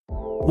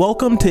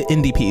Welcome to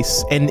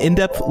Indiepiece, an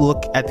in-depth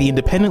look at the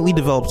independently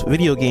developed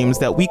video games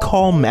that we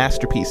call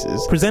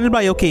masterpieces. Presented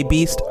by OK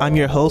Beast, I'm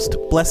your host,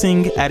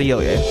 Blessing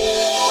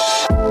Adeoye.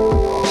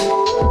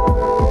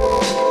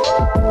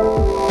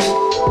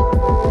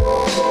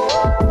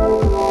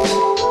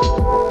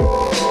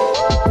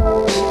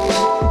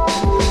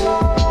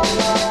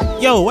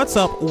 Yo, what's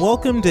up?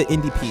 Welcome to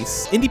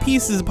Indiepiece.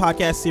 Indiepiece is a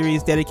podcast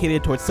series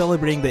dedicated towards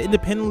celebrating the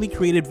independently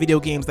created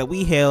video games that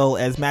we hail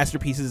as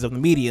masterpieces of the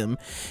medium.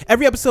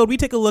 Every episode, we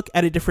take a look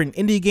at a different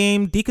indie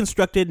game,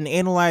 deconstruct it, and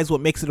analyze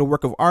what makes it a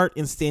work of art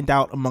and stand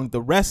out among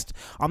the rest.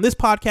 On this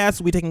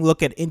podcast, we take a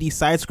look at indie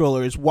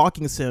side-scrollers,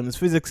 walking sims,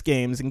 physics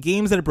games, and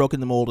games that have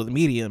broken the mold of the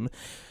medium.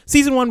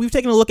 Season 1, we've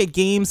taken a look at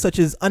games such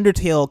as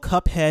Undertale,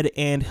 Cuphead,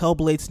 and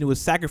Hellblade's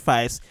Newest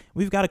Sacrifice.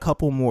 We've got a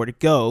couple more to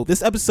go.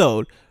 This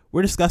episode,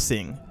 we're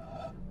discussing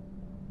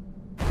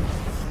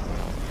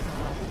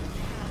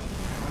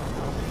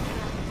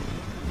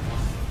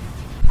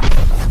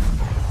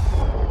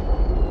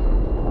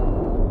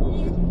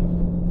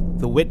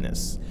The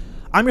Witness.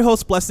 I'm your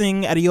host,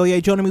 Blessing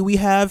Adeoye. Joining me, we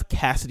have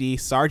Cassidy,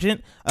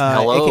 Sargent,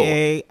 Hello.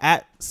 aka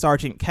at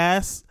Sargent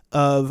Cass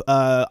of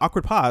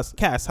Awkward Pause.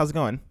 Cass, how's it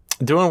going?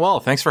 Doing well.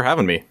 Thanks for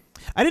having me.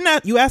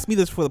 You asked me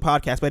this for the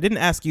podcast, but I didn't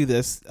ask you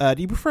this. Do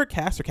you prefer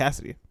Cass or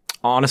Cassidy?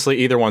 Honestly,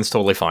 either one's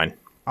totally fine.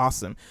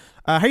 Awesome.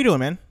 How you doing,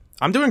 man?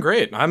 I'm doing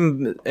great.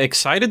 I'm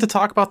excited to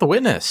talk about The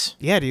Witness.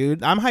 Yeah,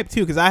 dude. I'm hyped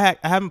too because I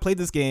haven't played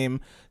this game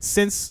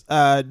since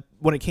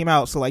when it came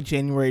out, so like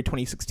January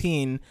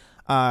 2016.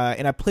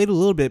 And I played a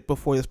little bit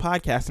before this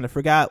podcast, and I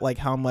forgot like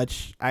how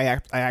much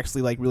I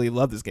actually like really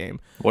love this game.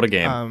 What a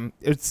game!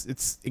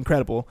 It's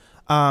incredible.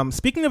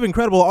 Speaking of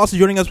incredible, also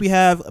joining us we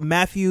have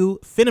Matthew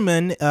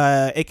Finneman,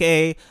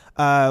 aka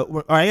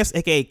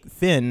aka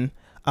Finn,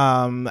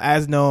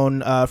 as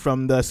known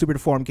from the Super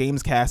Deformed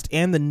Games cast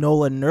and the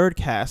NOLA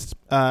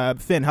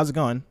Nerdcast. Finn, how's it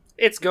going?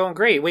 It's going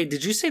great. Wait,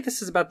 did you say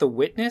this is about The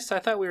Witness? I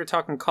thought we were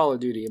talking Call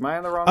of Duty. Am I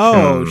on the wrong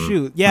show?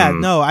 Shoot. Yeah,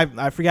 no,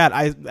 I forgot.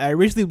 I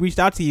originally reached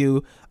out to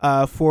you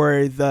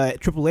for the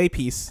AAA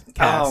piece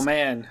cast. Oh,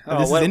 man.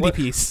 This is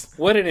Indiepiece.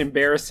 What an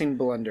embarrassing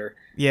blunder.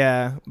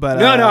 Yeah, but...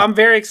 No, I'm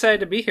very excited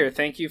to be here.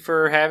 Thank you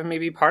for having me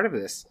be part of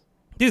this.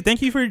 Dude,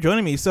 thank you for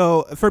joining me.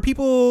 So, for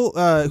people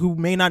who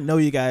may not know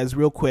you guys,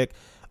 real quick,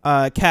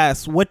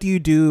 Cass, what do you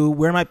do?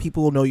 Where might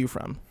people know you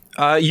from?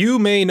 You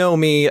may know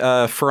me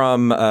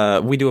from,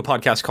 we do a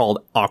podcast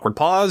called Awkward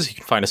Pause. You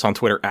can find us on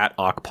Twitter at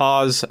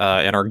AwkPause,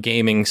 and our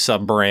gaming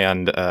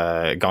sub-brand,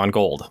 Gone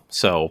Gold.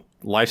 So,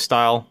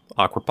 lifestyle,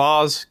 Awkward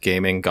Pause,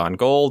 gaming, Gone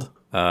Gold.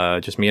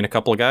 Just me and a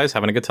couple of guys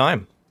having a good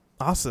time.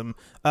 Awesome.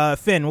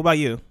 Finn, what about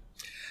you?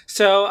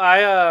 So,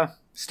 I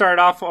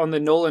started off on the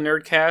NOLA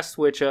Nerdcast,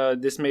 which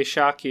this may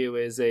shock you,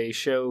 is a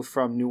show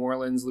from New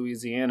Orleans,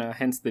 Louisiana,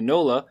 hence the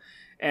NOLA.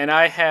 And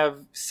I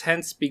have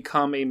since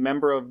become a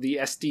member of the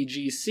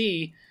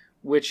SDGC,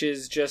 which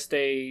is just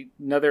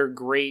another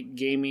great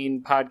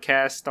gaming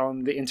podcast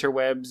on the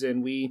interwebs.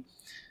 And we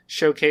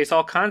showcase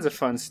all kinds of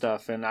fun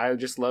stuff. And I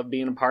just love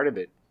being a part of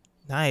it.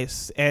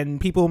 Nice.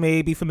 And people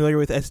may be familiar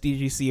with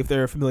SDGC if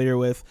they're familiar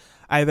with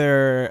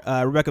either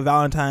Rebecca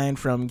Valentine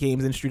from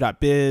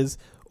GamesIndustry.biz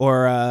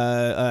or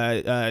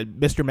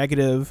Mr.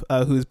 Negative,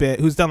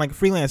 who's done like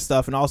freelance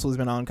stuff and also has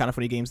been on Kind of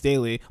Funny Games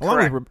Daily,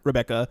 along with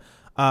Rebecca.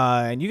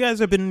 And you guys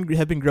have been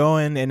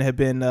growing and have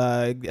been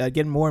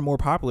getting more and more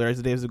popular as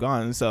the days have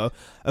gone. So,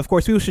 of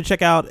course, people should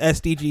check out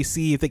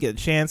SDGC if they get a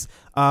chance.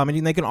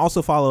 And they can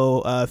also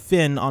follow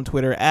Finn on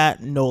Twitter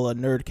at NOLA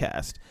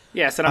Nerdcast.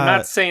 Yes, and I'm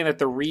not saying that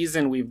the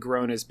reason we've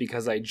grown is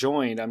because I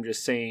joined. I'm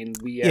just saying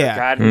we have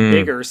gotten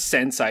bigger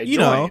since I joined.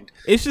 Know,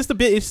 it's just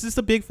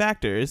a big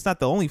factor. It's not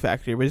the only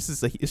factor, but it's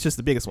just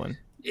the biggest one.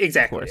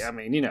 Exactly. I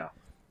mean,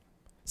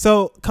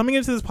 So, coming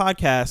into this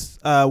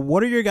podcast,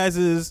 what are your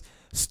guys'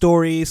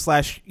 story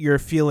 / your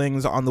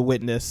feelings on The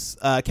Witness?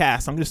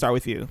 Cass, I'm going to start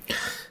with you.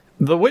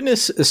 The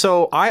Witness,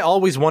 so I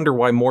always wonder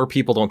why more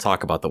people don't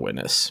talk about The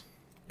Witness.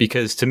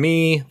 Because to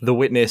me, The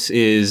Witness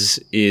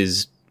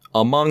is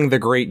among the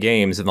great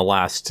games in the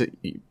last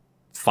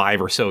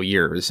 5 or so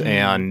years.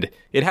 And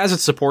it has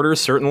its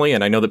supporters, certainly,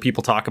 and I know that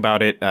people talk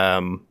about it,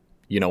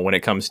 when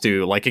it comes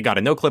to, like, it got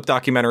a no-clip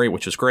documentary,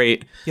 which was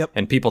great. Yep.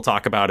 And people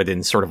talk about it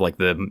in sort of like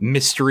the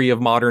mystery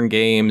of modern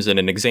games and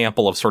an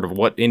example of sort of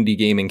what indie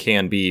gaming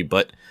can be.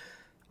 But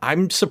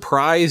I'm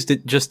surprised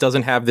it just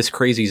doesn't have this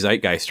crazy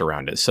zeitgeist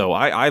around it. So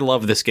I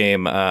love this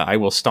game. I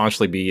will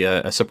staunchly be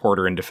a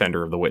supporter and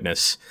defender of The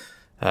Witness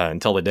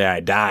until the day I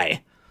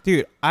die.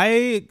 Dude,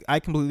 I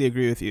completely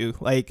agree with you.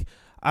 Like,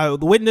 The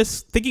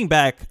Witness, thinking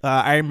back,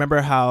 I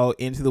remember how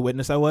into The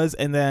Witness I was.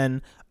 And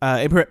then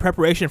in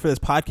preparation for this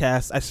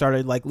podcast, I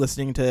started like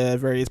listening to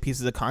various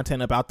pieces of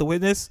content about The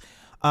Witness.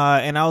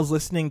 And I was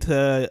listening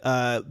to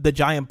the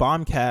Giant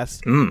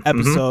Bombcast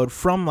episode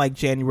from like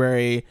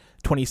January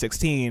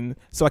 2016,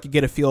 so I could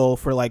get a feel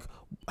for like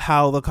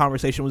how the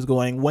conversation was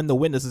going when The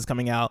Witness is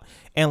coming out.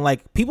 And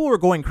like people were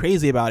going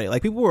crazy about it.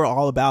 Like people were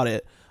all about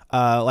it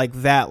like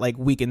that like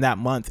week and that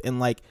month. And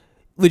like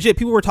legit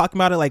people were talking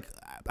about it like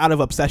out of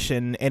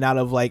obsession and out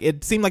of like,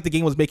 it seemed like the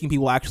game was making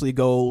people actually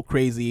go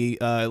crazy,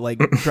 like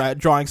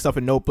drawing stuff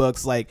in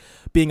notebooks, like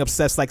being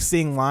obsessed, like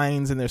seeing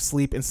lines in their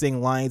sleep and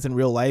seeing lines in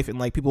real life, and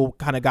like people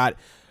kind of got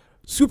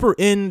super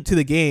into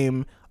the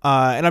game.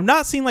 And I've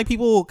not seen like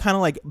people kind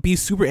of like be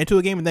super into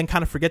a game and then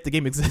kind of forget the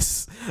game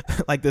exists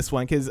like this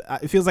one, because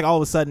it feels like all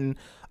of a sudden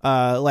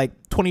like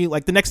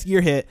the next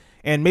year hit,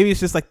 and maybe it's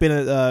just like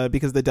been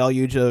because the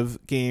deluge of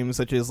games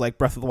such as like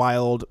Breath of the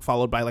Wild,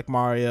 followed by like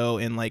Mario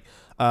and like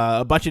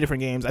a bunch of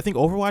different games. I think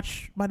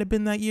Overwatch might have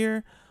been that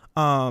year,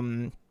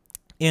 and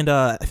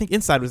I think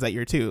Inside was that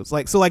year too.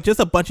 So like just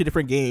a bunch of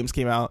different games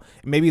came out,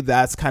 and maybe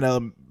that's kind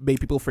of made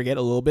people forget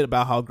a little bit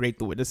about how great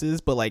The Witness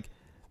is. But like,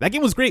 that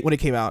game was great when it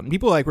came out, and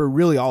people like were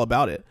really all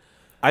about it.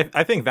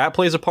 I think that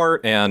plays a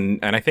part, and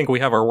I think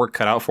we have our work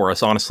cut out for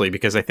us, honestly,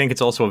 because I think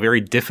it's also a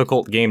very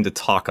difficult game to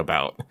talk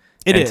about.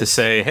 It is. To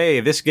say,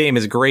 hey, this game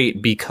is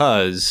great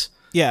because,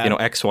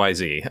 X, Y,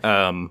 Z.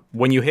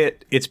 When you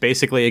hit, it's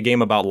basically a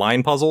game about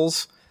line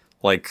puzzles,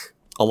 like,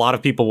 a lot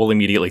of people will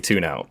immediately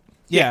tune out.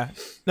 Yeah.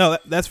 No,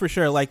 that's for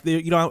sure. Like,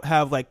 you don't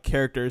have like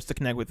characters to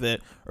connect with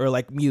it, or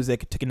like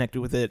music to connect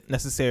with it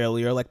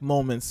necessarily, or like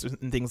moments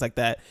and things like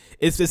that.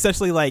 It's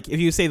essentially like, if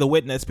you say The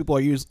Witness, people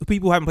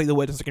who haven't played The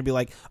Witness are gonna be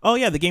like, oh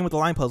yeah, the game with the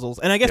line puzzles.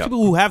 And I guess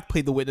people who have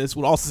played The Witness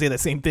would also say the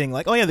same thing,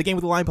 like, oh yeah, the game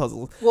with the line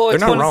puzzles. Well, they're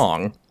not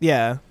wrong.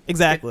 Yeah,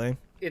 exactly.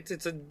 It's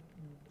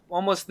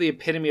almost the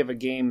epitome of a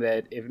game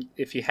that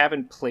if you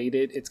haven't played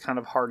it, it's kind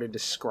of hard to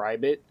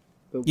describe it.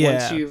 But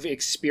once you've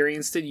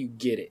experienced it, you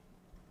get it.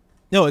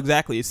 No,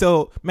 exactly.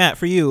 So, Matt,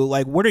 for you,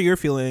 like, what are your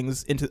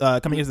feelings into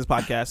coming into this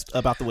podcast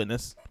about The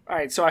Witness? All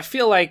right, so I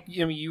feel like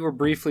you were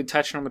briefly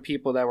touching on the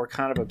people that were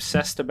kind of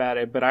obsessed about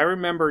it, but I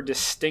remember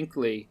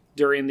distinctly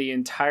during the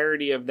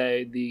entirety of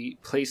the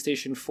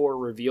PlayStation 4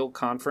 reveal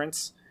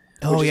conference,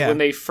 which is when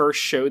they first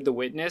showed The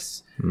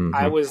Witness,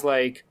 I was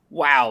like,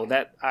 wow,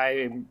 that I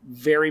am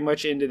very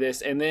much into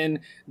this. And then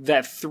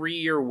that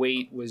 3-year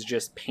wait was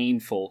just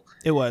painful.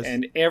 It was.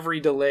 And every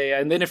delay,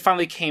 and then it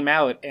finally came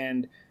out,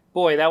 and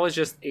boy, that was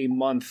just a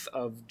month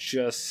of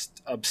just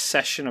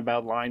obsession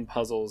about line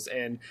puzzles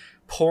and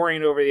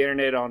poring over the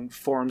internet on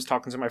forums,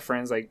 talking to my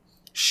friends, like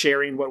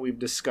sharing what we've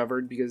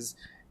discovered, because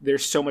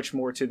there's so much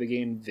more to the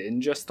game than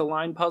just the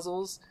line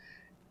puzzles.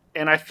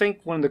 And I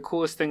think one of the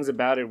coolest things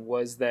about it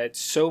was that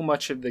so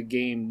much of the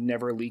game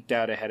never leaked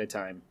out ahead of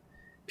time.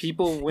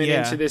 People went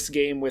into this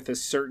game with a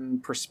certain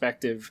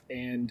perspective,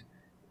 and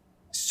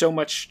so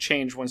much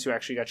changed once you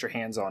actually got your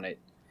hands on it.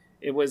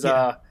 It was...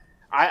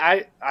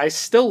 I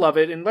still love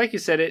it, and like you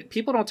said,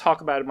 people don't talk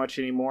about it much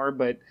anymore,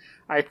 but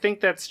I think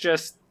that's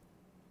just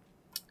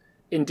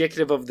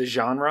indicative of the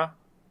genre.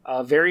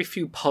 Very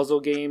few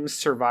puzzle games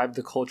survive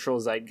the cultural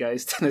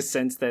zeitgeist in a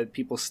sense that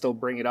people still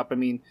bring it up. I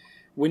mean,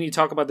 when you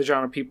talk about the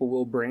genre, people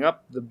will bring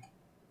up the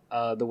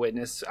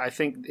Witness. I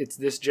think it's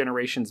this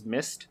generation's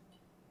missed,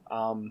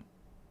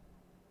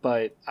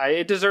 but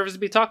it deserves to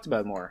be talked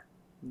about more,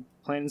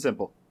 plain and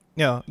simple.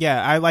 I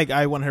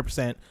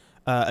 100%.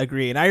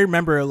 Agree. And I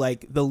remember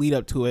like the lead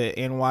up to it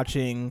and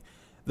watching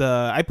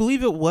I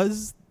believe it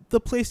was the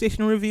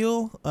PlayStation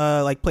reveal,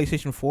 like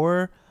PlayStation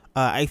 4.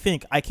 I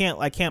think I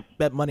can't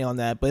bet money on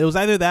that, but it was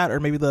either that or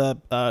maybe the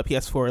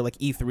PS4 like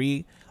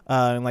E3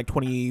 in like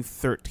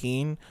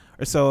 2013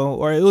 or so,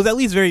 or it was at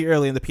least very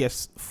early in the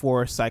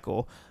PS4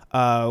 cycle,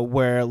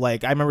 where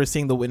like I remember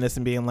seeing The Witness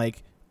and being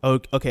like, oh,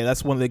 okay,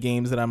 that's one of the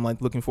games that I'm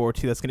like looking forward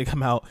to. That's going to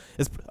come out.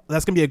 That's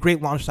going to be a great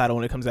launch title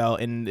when it comes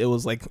out. And it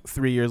was like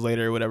 3 years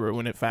later or whatever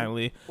when it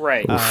finally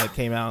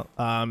came out.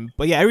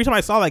 But yeah, every time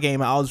I saw that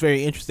game, I was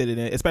very interested in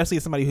it, especially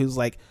as somebody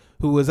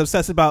who was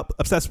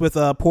obsessed with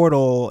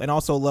Portal, and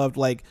also loved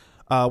like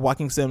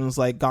walking sims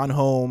like Gone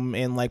Home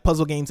and like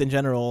puzzle games in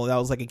general. That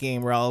was like a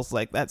game where I was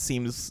like, that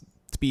seems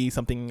to be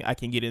something I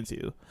can get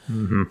into.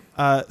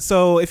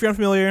 So if you're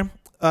unfamiliar,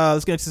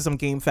 let's get into some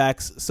game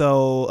facts.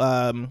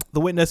 So The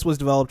Witness was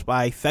developed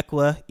by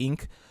Thekla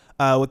Inc.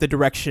 With the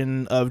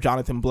direction of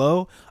Jonathan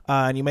Blow.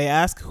 And you may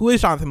ask, who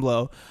is Jonathan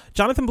Blow?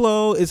 Jonathan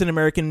Blow is an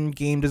American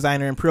game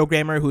designer and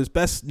programmer who is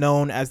best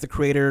known as the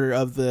creator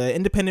of the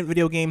independent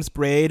video games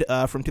Braid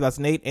from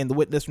 2008 and The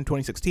Witness from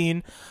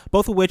 2016,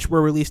 both of which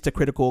were released to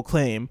critical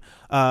acclaim.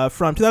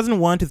 From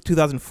 2001 to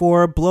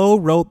 2004, Blow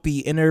wrote the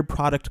Inner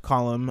Product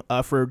column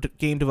for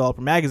Game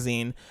Developer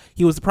Magazine.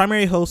 He was the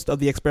primary host of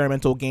the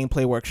experimental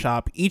gameplay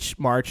workshop each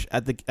March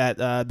at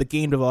the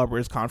Game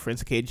Developers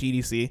Conference,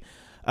 GDC.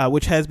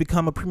 Which has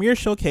become a premier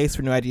showcase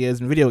for new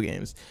ideas in video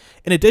games.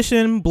 In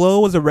addition,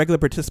 Blow was a regular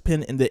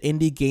participant in the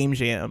Indie Game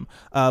Jam.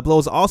 Blow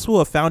is also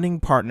a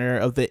founding partner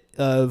of the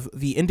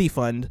Indie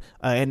Fund,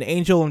 an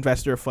angel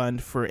investor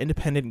fund for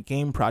independent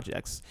game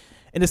projects.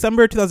 In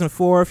December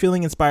 2004,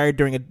 feeling inspired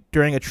during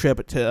a trip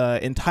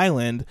in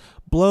Thailand,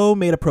 Blow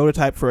made a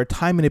prototype for a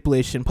time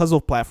manipulation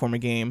puzzle platformer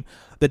game.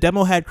 The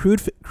demo had crude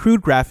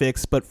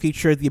graphics, but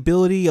featured the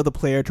ability of the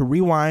player to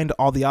rewind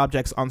all the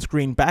objects on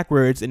screen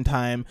backwards in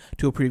time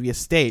to a previous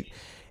state.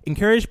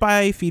 Encouraged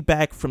by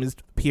feedback from his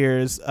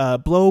peers,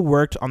 Blow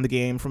worked on the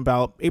game from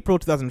about April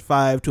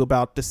 2005 to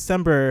about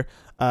December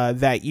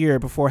that year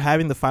before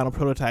having the final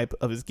prototype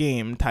of his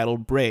game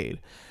titled Braid.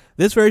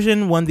 This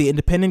version won the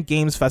Independent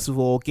Games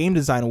Festival Game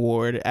Design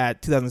Award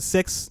at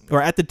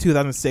the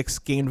 2006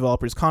 Game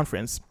Developers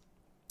Conference.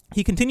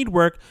 He continued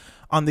work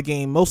on the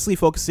game, mostly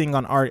focusing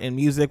on art and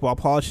music while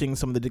polishing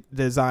some of the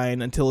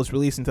design until its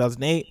release in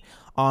 2008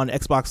 on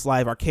Xbox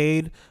Live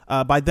Arcade.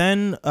 By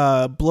then,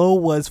 Blow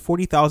was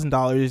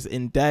 $40,000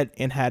 in debt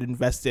and had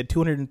invested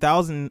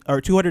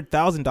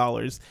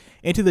 $200,000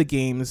 into the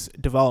game's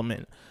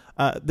development.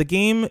 The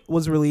game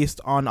was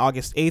released on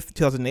August 8th,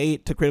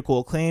 2008 to critical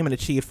acclaim and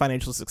achieved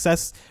financial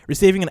success,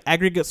 receiving an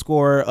aggregate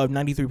score of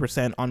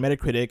 93% on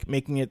Metacritic,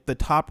 making it the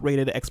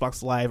top-rated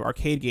Xbox Live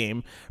Arcade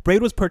game.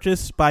 Braid was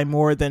purchased by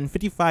more than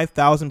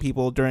 55,000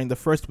 people during the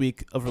first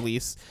week of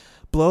release.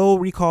 Blow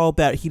recalled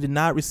that he did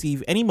not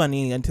receive any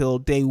money until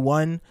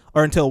one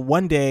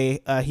day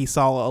he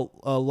saw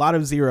a lot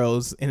of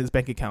zeros in his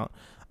bank account.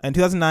 In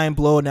 2009,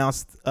 Blow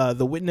announced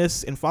The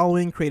Witness, and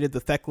following created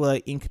the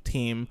Thekla Inc.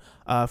 team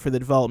for the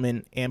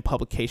development and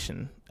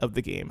publication of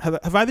the game. Have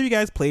either of you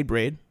guys played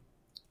Braid?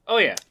 Oh,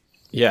 yeah.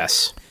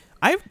 Yes.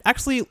 I've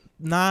actually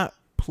not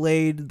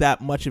played that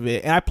much of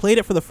it, and I played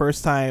it for the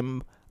first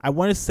time, I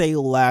want to say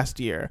last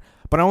year,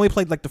 but I only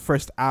played like the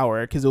first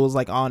hour because it was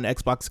like on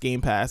Xbox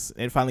Game Pass,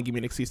 and it finally gave me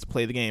an excuse to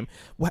play the game.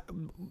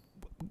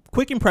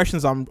 Quick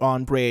impressions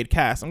on Braid.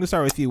 Cass, I'm going to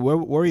start with you.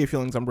 What were your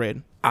feelings on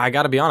Braid? I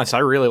gotta be honest, I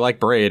really like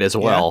Braid as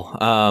well.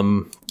 Yeah.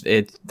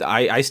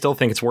 I still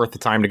think it's worth the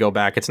time to go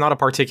back. It's not a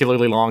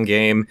particularly long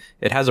game.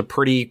 It has a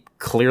pretty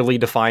clearly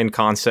defined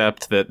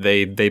concept that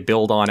they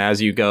build on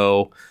as you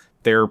go.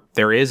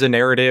 There is a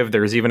narrative.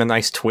 There's even a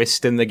nice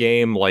twist in the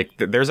game. Like,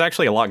 there's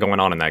actually a lot going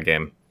on in that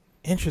game.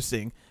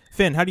 Interesting.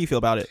 Finn, how do you feel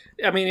about it?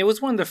 I mean, it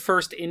was one of the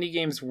first indie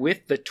games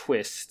with the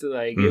twist.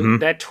 Like,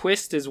 that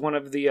twist is one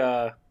of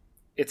the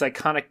its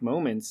iconic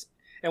moments.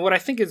 And what I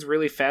think is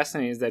really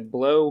fascinating is that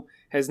Blow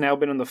has now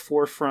been on the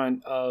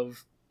forefront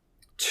of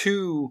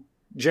 2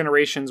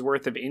 generations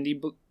worth of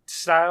indie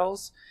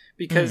styles,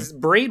 because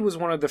Braid was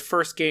one of the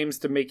first games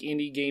to make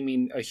indie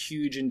gaming a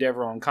huge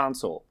endeavor on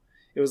console.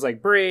 It was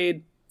like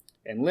Braid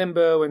and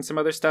Limbo and some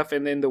other stuff,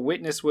 and then The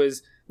Witness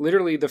was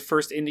literally the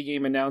first indie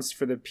game announced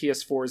for the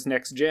PS4's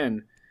next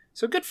gen.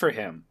 So good for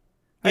him.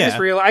 Yeah.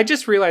 I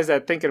just realized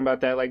that thinking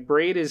about that. Like,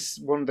 Braid is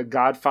one of the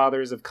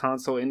godfathers of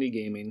console indie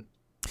gaming.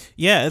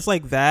 Yeah, it's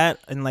like that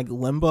and like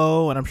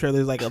Limbo, and I'm sure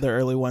there's like other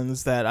early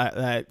ones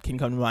that can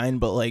come to mind,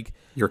 but like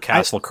your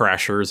Castle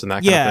Crashers and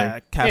that kind of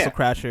thing. Castle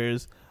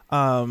Crashers.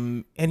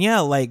 And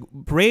yeah, like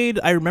Braid,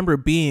 I remember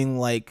being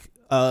like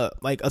a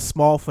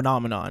small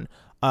phenomenon.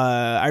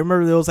 I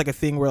remember there was like a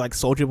thing where like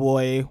Soulja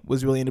Boy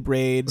was really into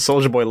Braid.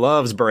 Soulja Boy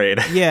loves Braid.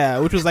 Yeah,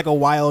 which was like a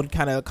wild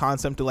kind of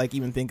concept to like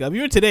even think of.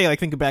 Even today, like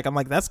thinking back, I'm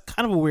like, that's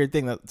kind of a weird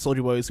thing that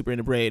Soulja Boy was super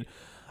into Braid.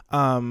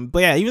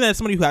 But yeah, even as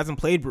somebody who hasn't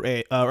played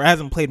Braid or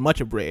hasn't played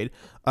much of Braid,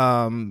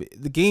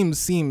 the game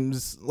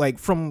seems like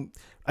from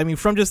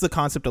just the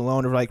concept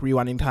alone of like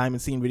rewinding time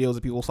and seeing videos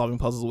of people solving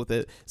puzzles with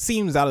it,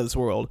 seems out of this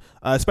world,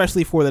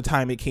 especially for the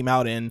time it came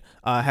out in,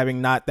 having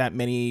not that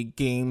many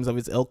games of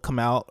its ilk come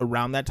out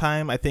around that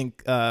time. I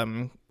think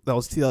that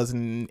was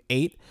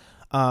 2008.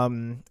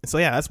 So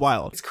yeah, that's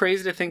wild. It's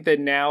crazy to think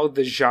that now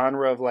the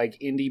genre of like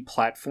indie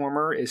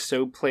platformer is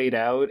so played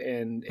out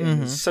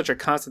and such a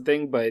constant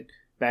thing, but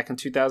back in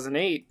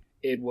 2008,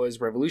 it was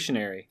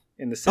revolutionary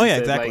in the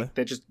sense that like,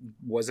 that just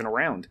wasn't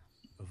around.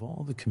 Of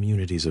all the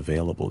communities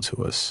available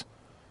to us,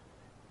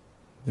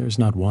 there's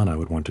not one I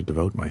would want to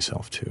devote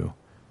myself to,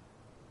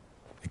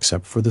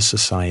 except for the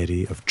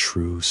Society of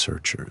True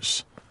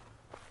Searchers,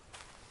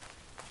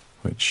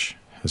 which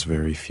has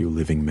very few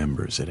living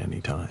members at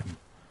any time.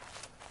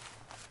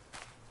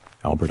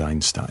 Albert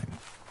Einstein,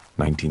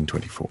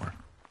 1924.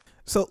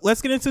 So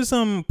let's get into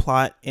some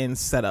plot and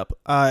setup.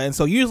 And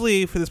so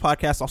usually for this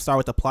podcast, I'll start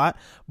with the plot,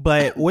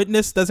 but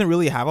Witness doesn't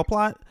really have a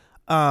plot,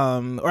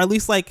 or at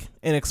least like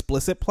an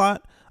explicit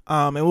plot.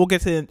 And we'll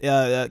get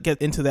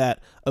into that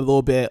a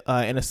little bit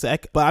in a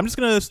sec. But I'm just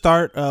going to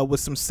start with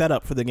some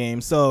setup for the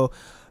game. So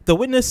The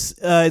Witness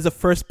is a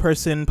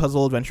first-person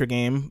puzzle adventure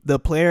game. The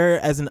player,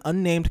 as an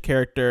unnamed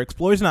character,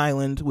 explores an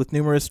island with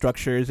numerous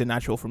structures and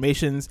natural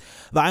formations.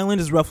 The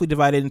island is roughly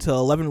divided into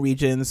 11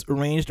 regions,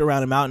 arranged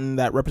around a mountain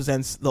that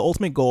represents the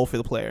ultimate goal for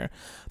the player.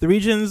 The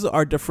regions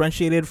are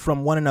differentiated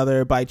from one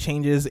another by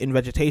changes in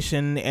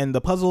vegetation, and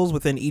the puzzles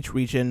within each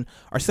region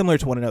are similar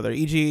to one another,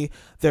 e.g.,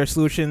 their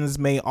solutions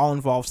may all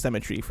involve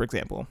symmetry, for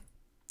example.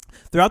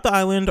 Throughout the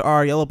island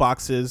are yellow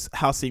boxes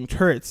housing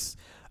turrets.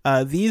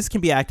 These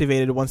can be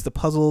activated once the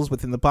puzzles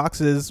within the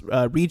boxes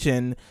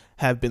region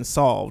have been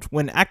solved.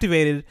 When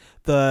activated,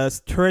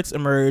 the turrets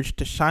emerge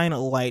to shine a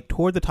light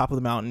toward the top of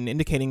the mountain,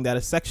 indicating that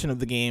a section of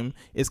the game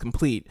is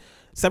complete.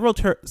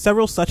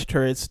 Several such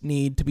turrets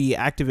need to be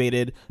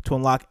activated to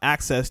unlock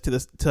access to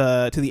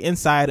the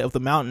inside of the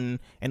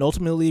mountain and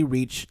ultimately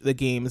reach the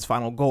game's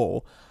final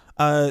goal.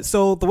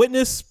 So The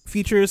Witness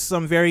features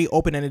some very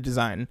open-ended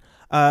design.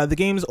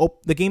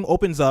 the game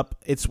opens up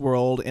its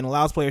world and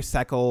allows players to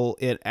tackle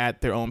it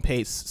at their own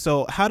pace.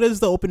 So how does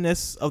the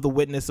openness of the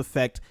Witness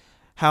affect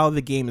how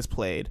the game is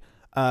played?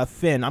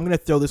 Finn, I'm going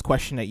to throw this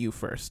question at you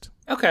first.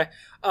 Okay.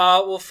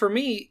 Well, for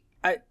me,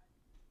 I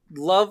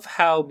love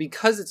how,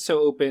 because it's so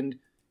open,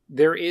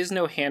 there is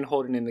no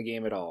hand-holding in the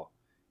game at all.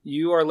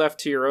 You are left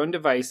to your own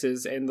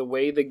devices, and the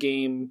way the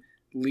game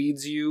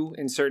leads you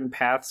in certain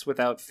paths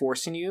without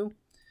forcing you.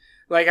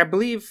 Like, I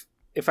believe,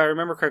 if I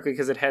remember correctly,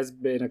 because it has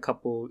been a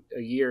couple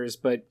of years,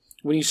 but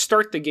when you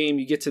start the game,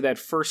 you get to that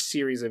first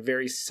series of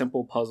very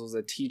simple puzzles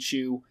that teach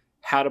you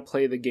how to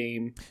play the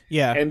game.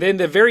 Yeah. And then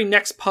the very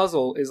next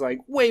puzzle is like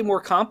way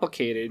more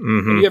complicated,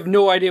 and you have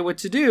no idea what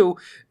to do,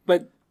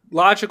 but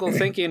logical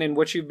thinking and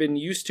what you've been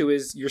used to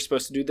is you're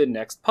supposed to do the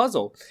next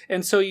puzzle.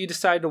 And so you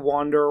decide to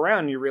wander around,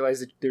 and you realize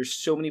that there's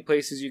so many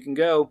places you can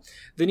go.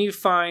 Then you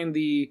find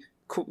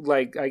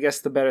I guess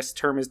the best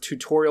term is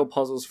tutorial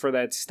puzzles for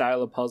that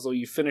style of puzzle.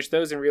 You finish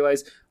those and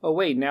realize, oh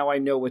wait, now I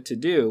know what to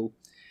do.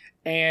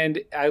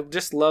 And I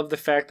just love the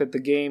fact that the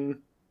game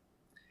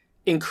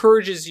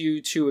encourages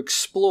you to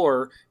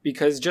explore,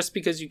 because just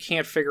because you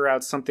can't figure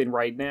out something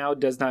right now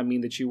does not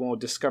mean that you won't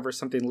discover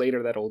something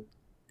later that'll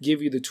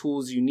give you the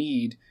tools you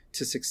need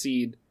to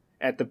succeed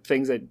at the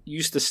things that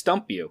used to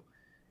stump you.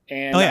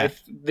 And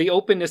the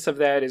openness of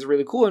that is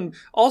really cool. And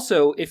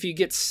also, if you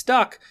get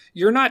stuck,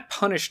 you're not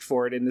punished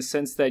for it in the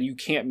sense that you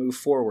can't move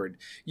forward.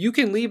 You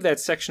can leave that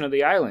section of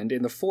the island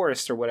in the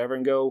forest or whatever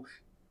and go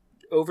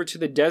over to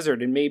the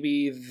desert, and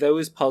maybe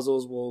those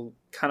puzzles will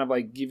kind of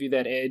like give you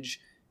that edge,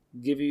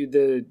 give you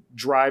the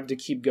drive to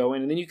keep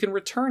going, and then you can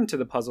return to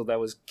the puzzle that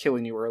was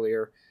killing you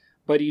earlier.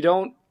 But you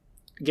don't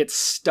get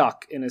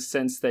stuck in a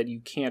sense that you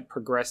can't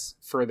progress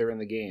further in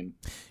the game.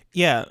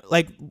 Yeah,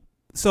 like,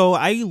 so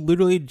I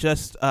literally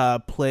just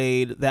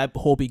played that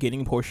whole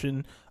beginning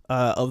portion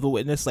of The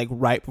Witness like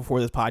right before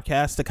this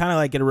podcast to kind of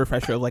like get a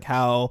refresher of like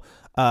how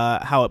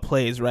it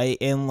plays, right?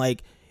 And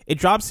like it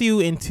drops you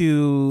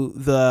into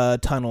the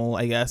tunnel,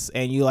 I guess,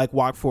 and you like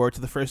walk forward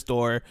to the first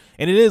door,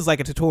 and it is like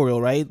a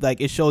tutorial, right?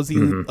 Like it shows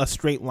you a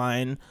straight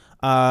line,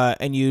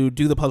 and you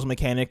do the puzzle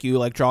mechanic. You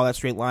like draw that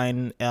straight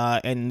line,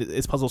 and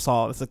it's puzzle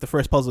solved. It's like the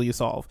first puzzle you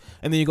solve,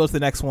 and then you go to the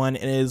next one,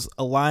 and it is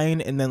a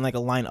line, and then like a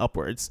line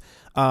upwards.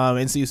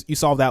 And so you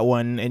solve that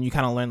one, and you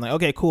kind of learn like,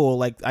 okay, cool.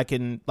 Like I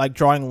can like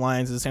drawing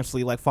lines is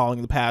essentially like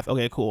following the path.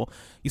 Okay, cool.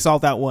 You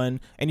solve that one,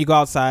 and you go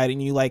outside,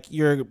 and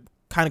you're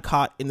kind of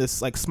caught in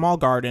this like small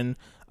garden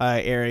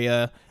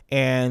area,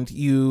 and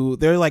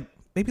there are like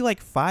maybe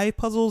like 5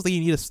 puzzles that you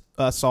need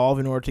to solve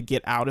in order to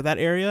get out of that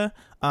area,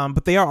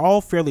 but they are all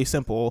fairly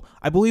simple.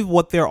 I believe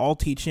what they're all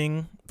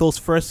teaching, those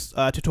first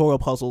tutorial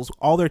puzzles,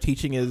 all they're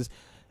teaching is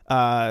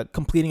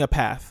completing a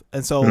path.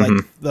 And so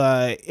like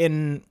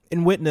in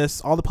Witness,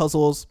 all the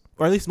puzzles,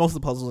 or at least most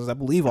of the puzzles, I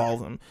believe all of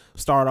them,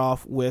 start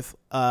off with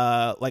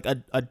like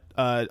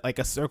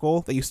a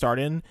circle that you start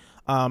in,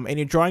 and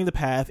you're drawing the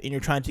path, and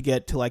you're trying to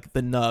get to like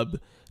the nub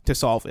to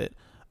solve it.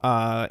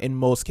 In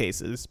most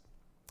cases.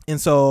 And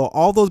so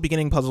all those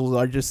beginning puzzles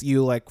are just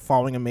you like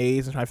following a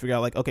maze and trying to figure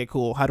out like, okay,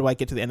 cool, how do I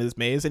get to the end of this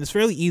maze? And it's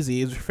fairly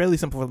easy. It's fairly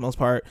simple for the most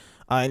part,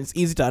 and it's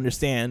easy to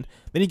understand.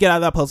 Then you get out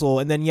of that puzzle,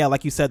 and then, yeah,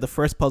 like you said, the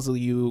first puzzle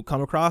you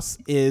come across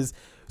is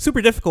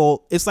super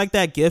difficult. It's like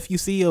that gif you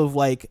see of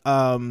like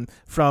from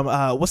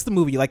what's the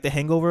movie, like The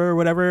Hangover or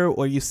whatever,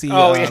 where you see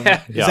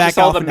Zach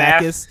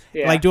Galifianakis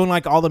like doing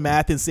like all the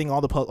math and seeing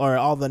all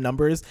the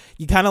numbers.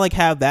 You kind of like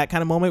have that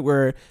kind of moment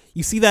where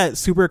you see that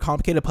super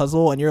complicated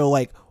puzzle and you're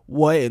like,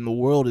 what in the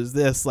world is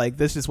this? Like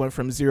this just went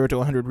from 0 to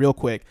 100 real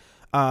quick.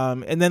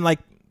 And then like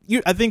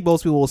I think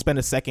most people will spend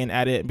a second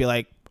at it and be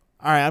like,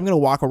 all right, I'm gonna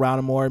walk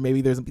around more.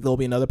 Maybe there'll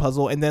be another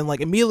puzzle, and then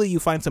like immediately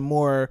you find some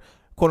more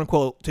quote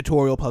unquote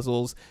tutorial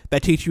puzzles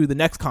that teach you the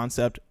next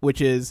concept,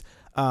 which is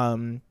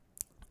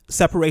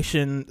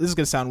separation. This is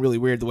going to sound really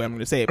weird the way I'm going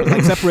to say it, but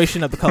like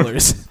separation of the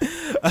colors.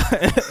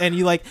 And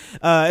you like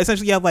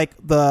essentially you have like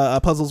the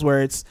puzzles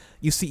where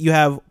you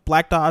have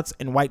black dots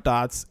and white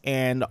dots,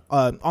 and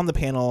on the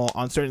panel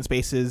on certain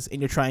spaces,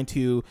 and you're trying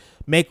to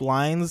make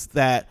lines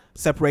that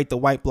separate the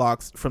white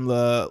blocks from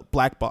the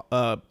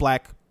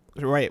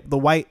the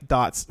white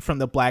dots from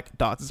the black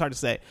dots. It's hard to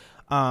say.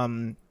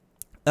 And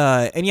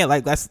yeah,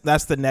 like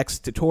that's the next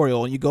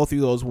tutorial, and you go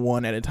through those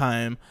one at a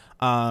time,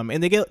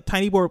 and they get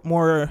tiny bit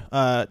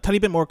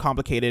more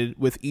complicated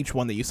with each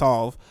one that you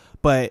solve,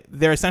 but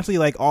they're essentially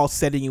like all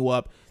setting you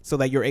up so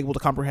that you're able to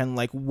comprehend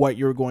like what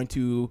you're going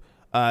to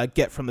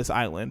get from this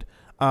island.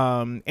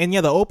 And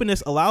yeah, the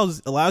openness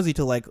allows you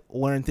to like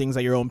learn things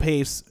at your own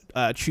pace,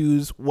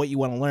 choose what you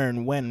want to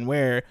learn, when and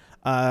where,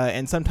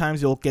 and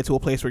sometimes you'll get to a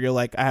place where you're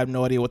like, I have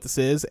no idea what this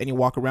is, and you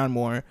walk around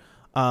more,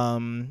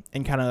 and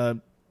kind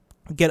of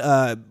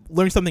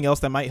learn something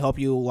else that might help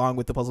you along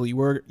with the puzzle you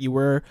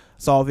were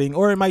solving,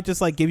 or it might just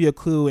like give you a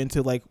clue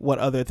into like what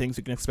other things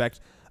you can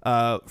expect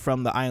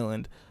from the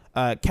island.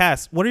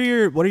 Cass, what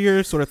are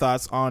your sort of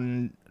thoughts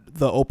on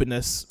the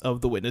openness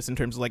of The Witness in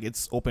terms of like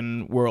its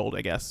open world,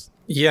 I guess?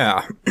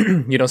 Yeah.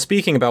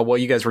 Speaking about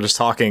what you guys were just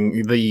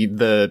talking,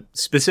 the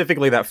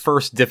specifically that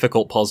first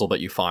difficult puzzle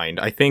that you find,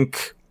 I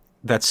think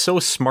that's so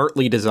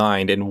smartly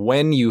designed, and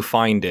when you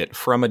find it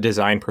from a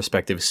design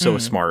perspective, so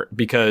smart.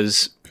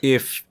 Because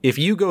if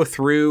you go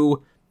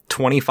through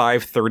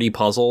 25, 30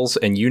 puzzles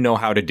and you know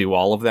how to do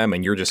all of them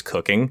and you're just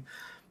cooking,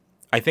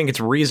 I think it's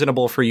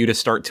reasonable for you to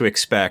start to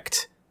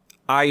expect,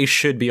 I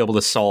should be able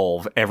to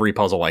solve every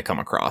puzzle I come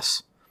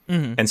across.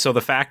 And so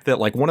the fact that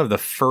like one of the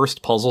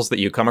first puzzles that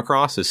you come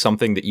across is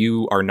something that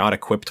you are not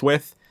equipped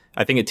with,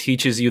 I think it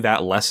teaches you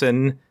that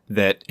lesson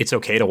that it's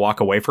okay to walk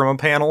away from a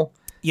panel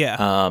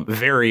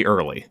very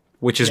early,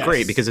 which is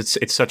great because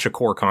it's such a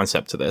core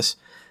concept to this.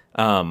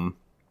 And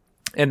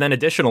then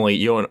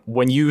additionally,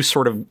 when you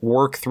sort of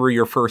work through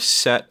your first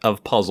set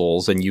of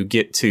puzzles and you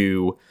get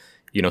to,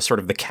 sort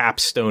of the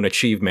capstone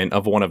achievement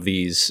of one of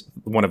these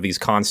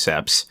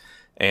concepts,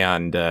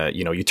 and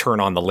you turn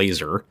on the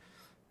laser,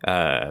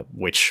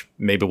 which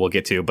maybe we'll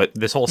get to, but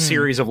this whole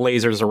series of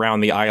lasers around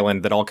the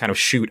island that all kind of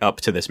shoot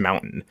up to this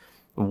mountain.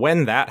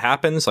 When that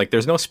happens, like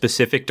there's no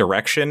specific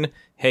direction.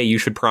 Hey, you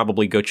should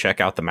probably go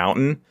check out the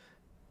mountain.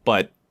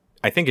 But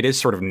I think it is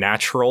sort of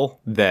natural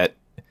that,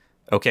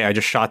 okay, I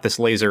just shot this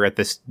laser at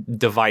this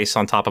device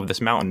on top of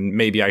this mountain.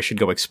 Maybe I should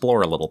go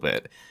explore a little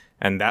bit.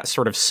 And that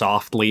sort of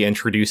softly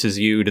introduces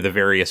you to the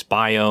various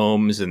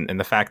biomes and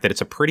the fact that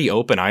it's a pretty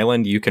open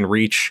island. You can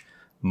reach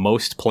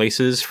most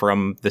places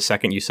from the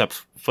second you set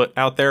foot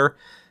out there.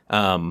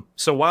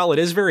 So while it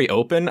is very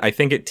open, I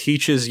think it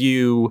teaches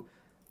you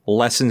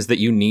lessons that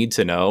you need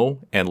to know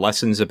and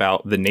lessons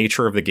about the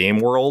nature of the game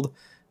world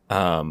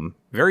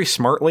very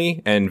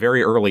smartly and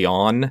very early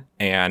on,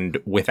 and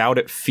without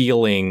it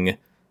feeling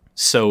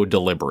so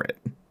deliberate.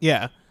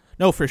 Yeah,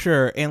 no, for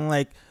sure. And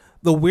like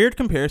the weird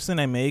comparison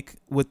I make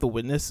with The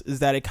Witness is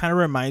that it kind of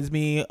reminds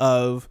me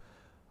of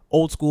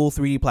old school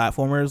 3D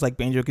platformers like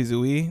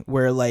Banjo-Kazooie,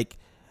 where like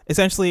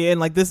essentially, and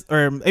like this,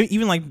 or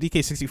even like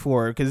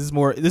DK64, because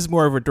this is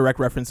more of a direct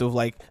reference of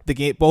like the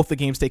game. Both the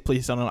games take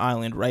place on an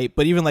island, right?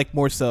 But even like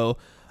more so,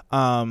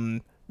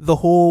 the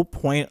whole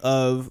point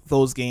of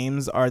those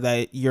games are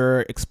that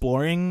you're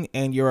exploring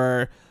and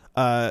you're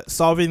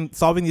solving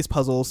these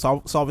puzzles,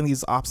 solving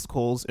these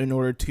obstacles in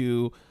order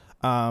to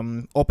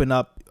open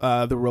up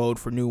the road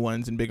for new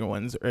ones and bigger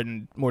ones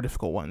and more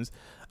difficult ones.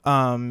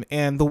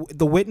 And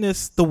the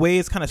Witness, the way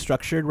it's kind of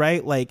structured,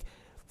 right? Like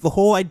the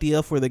whole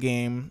idea for the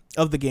game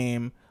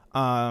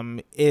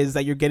is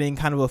that you're getting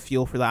kind of a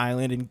feel for the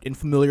island and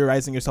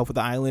familiarizing yourself with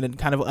the island and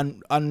kind of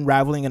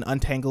unraveling and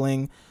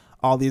untangling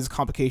all these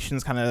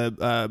complications kind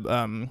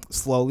of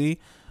slowly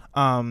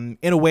in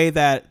a way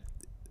that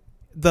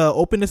the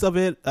openness of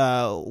it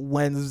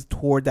lends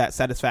toward that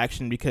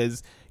satisfaction,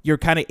 because you're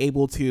kind of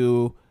able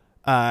to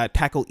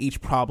tackle each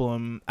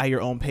problem at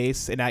your own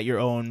pace and at your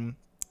own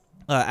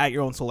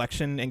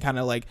selection, and kind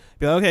of like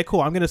be like, okay, cool,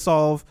 I'm gonna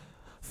solve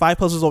 5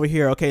 puzzles over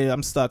here. Okay,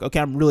 I'm stuck. Okay,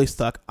 I'm really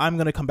stuck. I'm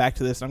gonna come back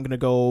to this. I'm gonna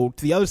go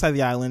to the other side of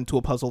the island to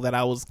a puzzle that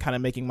I was kind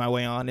of making my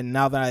way on. And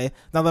now that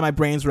my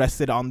brain's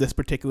rested on this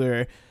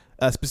particular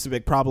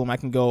specific problem, I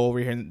can go over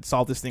here and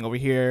solve this thing over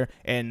here.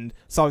 And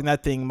solving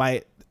that thing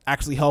might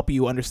actually help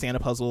you understand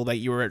a puzzle that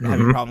you were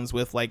having problems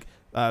with like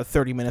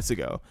 30 minutes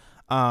ago.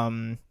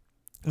 And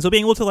so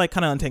being able to like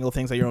kind of untangle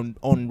things at your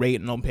own rate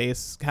and own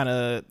pace, kind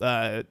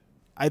of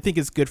I think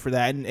is good for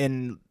that,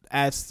 and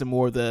adds to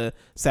more of the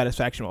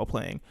satisfaction while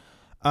playing.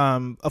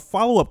 A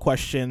follow-up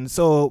question.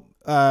 So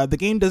the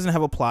game doesn't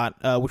have a plot,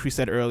 which we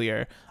said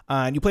earlier.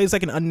 And you play as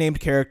like an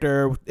unnamed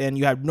character, and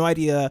you have no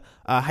idea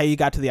how you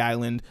got to the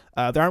island.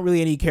 There aren't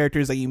really any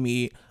characters that you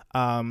meet.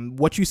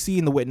 What you see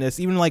in The Witness,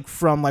 even like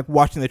from like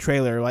watching the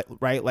trailer,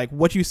 like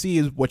what you see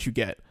is what you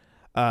get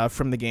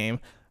from the game.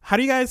 How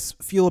do you guys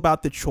feel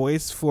about the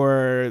choice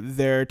for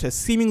there to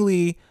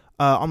seemingly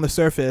on the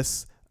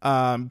surface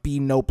be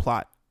no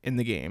plot in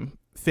the game?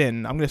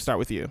 Finn, I'm going to start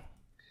with you.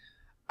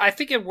 I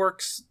think it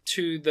works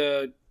to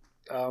the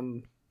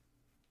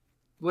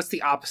what's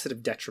the opposite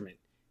of detriment?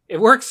 It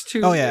works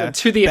to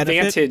the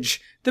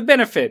advantage, the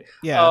benefit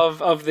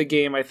of the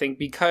game, I think,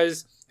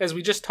 because as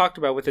we just talked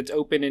about with its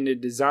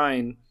open-ended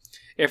design,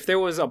 if there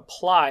was a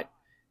plot,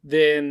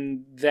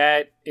 then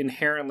that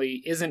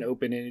inherently isn't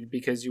open-ended,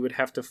 because you would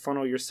have to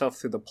funnel yourself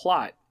through the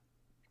plot.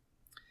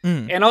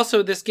 And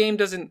also, this game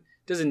doesn't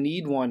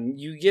need one.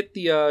 You get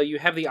the you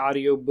have the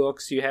audio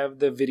books, you have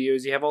the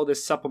videos, you have all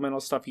this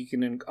supplemental stuff you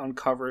can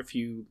uncover if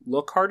you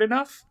look hard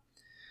enough.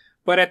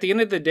 But at the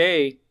end of the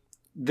day,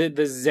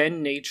 the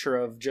zen nature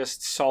of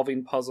just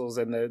solving puzzles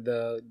and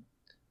the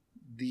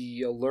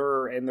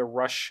allure and the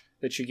rush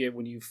that you get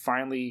when you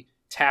finally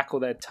tackle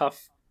that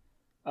tough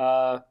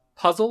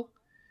puzzle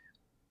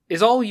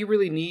is all you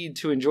really need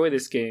to enjoy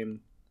this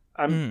game.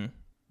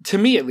 To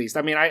me, at least.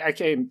 I mean, I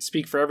can't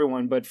speak for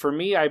everyone, but for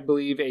me, I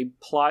believe a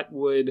plot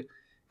would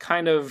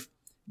kind of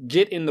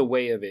get in the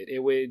way of it. It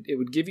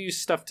would give you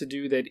stuff to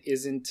do that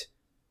isn't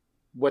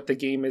what the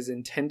game is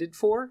intended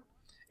for.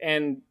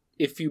 And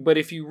if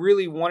you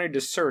really wanted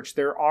to search,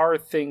 there are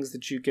things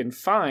that you can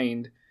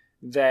find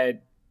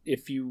that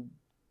if you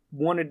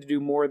wanted to do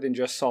more than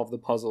just solve the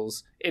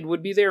puzzles, it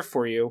would be there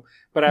for you.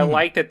 But I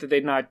like that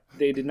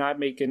they did not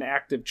make an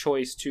active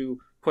choice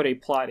to put a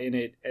plot in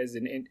it as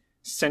an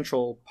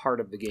central part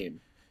of the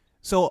game.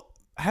 So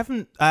I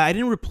didn't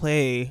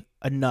replay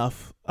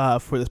enough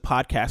for this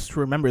podcast to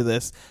remember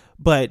this,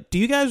 but do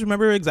you guys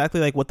remember exactly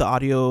like what the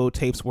audio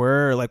tapes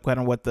were, or like kind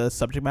of what the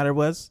subject matter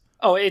was?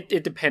 Oh, it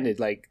depended.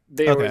 Like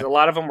there was a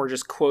lot of them were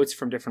just quotes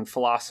from different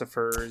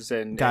philosophers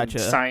and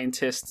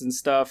scientists and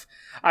stuff.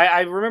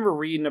 I remember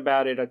reading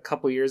about it a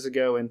couple years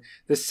ago, and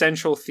the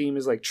central theme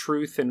is like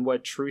truth and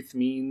what truth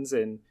means,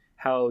 and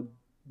how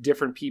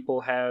different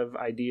people have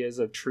ideas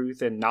of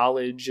truth and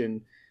knowledge,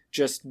 and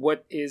just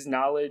what is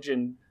knowledge,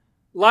 and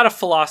a lot of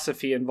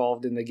philosophy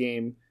involved in the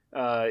game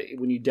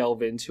when you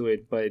delve into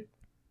it, but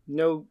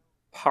no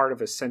part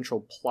of a central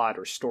plot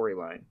or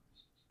storyline.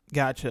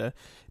 Gotcha.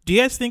 Do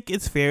you guys think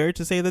it's fair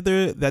to say that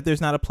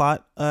there's not a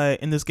plot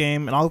in this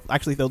game? And I'll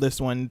actually throw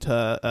this one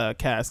to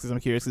Cass, because I'm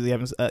curious,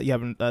 because you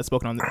haven't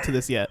spoken to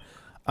this yet.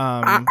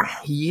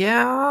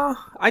 Yeah,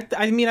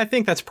 I mean, I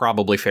think that's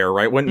probably fair,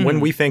 right? When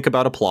we think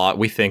about a plot,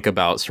 we think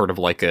about sort of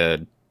like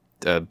a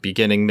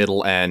beginning,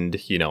 middle,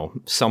 end. You know,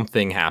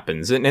 something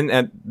happens,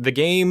 and the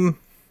game.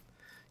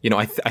 You know,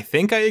 I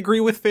think I agree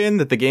with Finn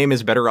that the game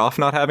is better off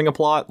not having a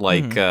plot.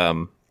 Like,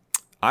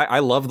 I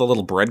love the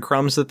little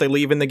breadcrumbs that they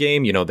leave in the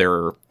game. You know,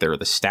 they're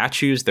the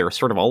statues. They're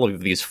sort of all of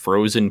these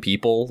frozen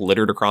people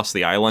littered across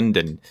the island,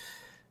 and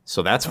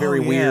so that's very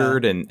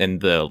weird.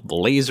 And the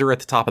laser at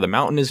the top of the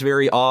mountain is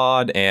very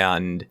odd,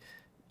 and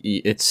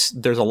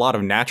there's a lot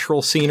of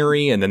natural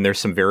scenery, and then there's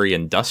some very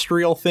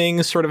industrial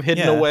things sort of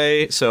hidden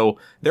away. So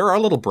there are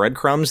little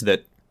breadcrumbs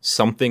that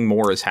something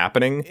more is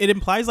happening. It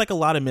implies like a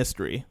lot of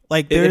mystery.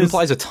 Like it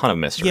implies a ton of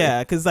mystery.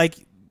 Yeah, because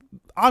like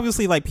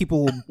obviously like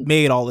people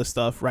made all this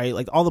stuff, right?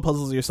 Like all the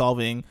puzzles you're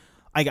solving,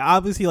 like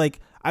obviously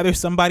like either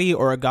somebody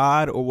or a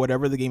god or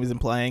whatever the game is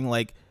implying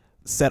like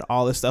set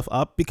all this stuff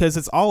up, because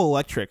it's all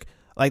electric.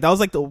 Like that was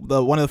like the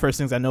one of the first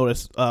things I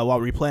noticed while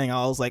replaying.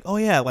 I was like, oh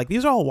yeah, like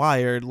these are all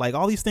wired. Like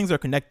all these things are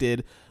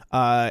connected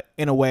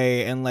in a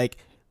way, and like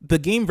the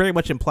game very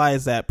much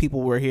implies that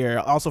people were here,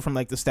 also from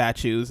like the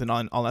statues and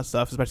all that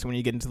stuff, especially when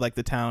you get into like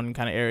the town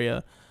kind of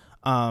area.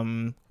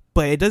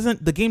 But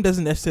the game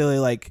doesn't necessarily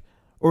like,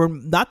 or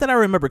not that I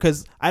remember,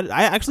 because I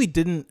actually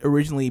didn't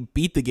originally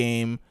beat the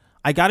game.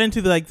 I got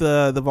into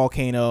the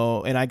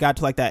volcano and I got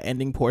to like that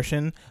ending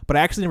portion, but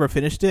I actually never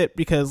finished it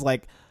because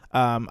like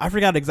I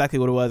forgot exactly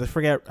what it was. I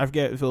forget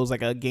if it was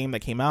like a game that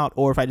came out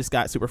or if I just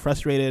got super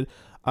frustrated.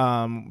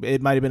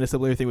 It might have been a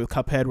similar thing with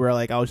Cuphead where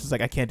like I was just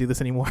like, I can't do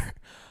this anymore.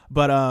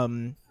 But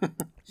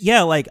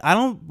yeah, like I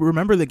don't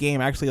remember the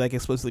game actually like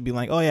explicitly being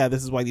like, oh yeah,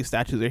 this is why these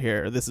statues are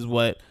here, or this is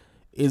what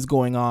is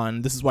going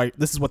on, this is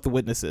what the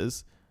witness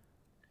is.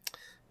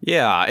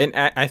 Yeah, and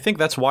I think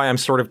that's why I'm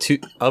sort of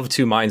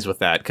two minds with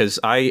that, because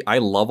I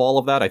love all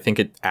of that. I think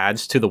it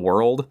adds to the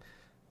world.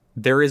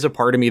 There is a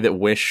part of me that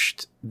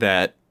wished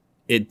that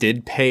it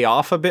did pay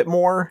off a bit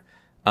more.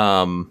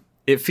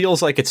 It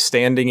feels like it's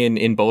standing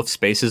in both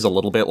spaces a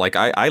little bit. Like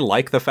I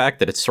like the fact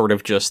that it's sort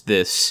of just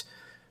this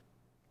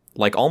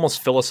like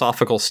almost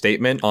philosophical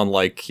statement on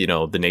like, you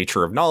know, the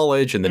nature of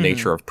knowledge and the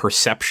nature of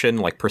perception.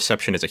 Like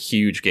perception is a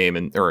huge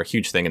or a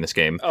huge thing in this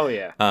game. Oh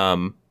yeah.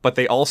 But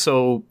they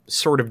also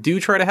sort of do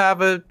try to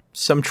have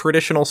some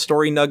traditional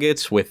story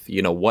nuggets with,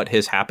 you know, what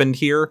has happened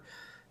here.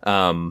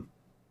 And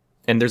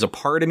there's a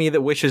part of me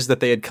that wishes that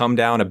they had come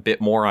down a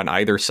bit more on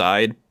either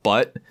side,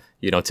 but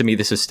you know, to me,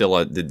 this is still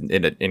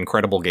an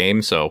incredible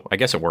game, so I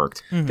guess it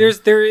worked.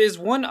 Mm-hmm. There is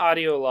one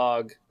audio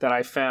log that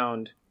I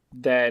found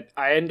that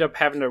I ended up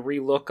having to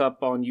re-look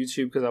up on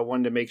YouTube because I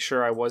wanted to make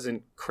sure I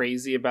wasn't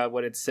crazy about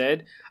what it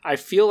said. I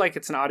feel like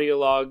it's an audio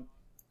log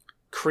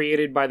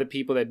created by the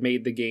people that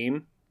made the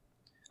game.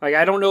 Like,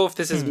 I don't know if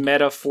this is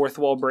meta fourth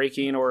wall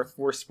breaking or if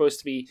we're supposed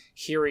to be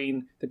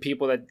hearing the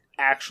people that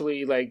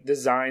actually, like,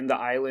 designed the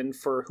island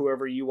for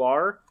whoever you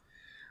are.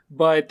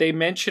 But they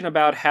mention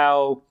about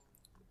how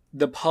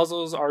the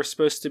puzzles are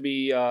supposed to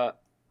be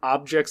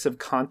objects of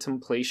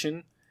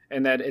contemplation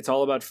and that it's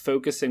all about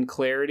focus and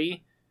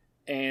clarity.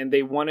 And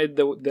they wanted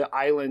the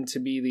island to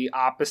be the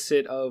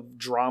opposite of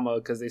drama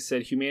because they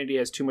said humanity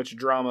has too much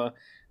drama.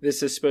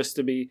 This is supposed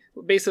to be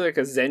basically like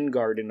a Zen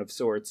garden of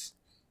sorts.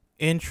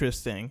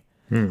 Interesting.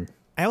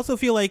 I also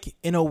feel like,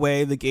 in a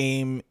way, the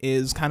game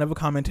is kind of a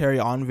commentary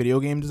on video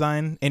game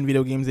design and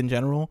video games in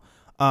general.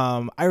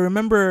 I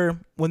remember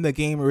when the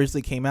game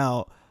originally came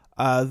out,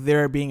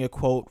 there being a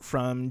quote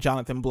from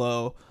Jonathan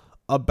Blow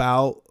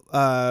about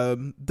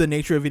the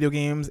nature of video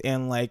games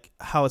and like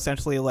how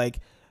essentially like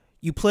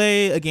you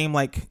play a game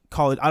like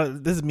Call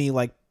of. This is me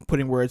like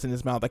putting words in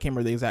his mouth. I can't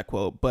remember the exact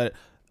quote, but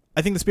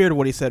I think the spirit of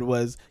what he said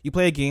was you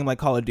play a game like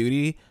Call of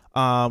Duty,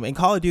 and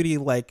Call of Duty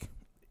like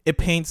it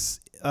paints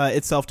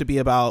itself to be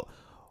about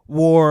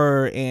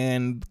war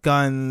and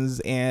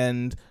guns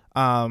and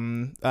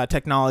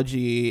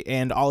technology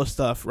and all this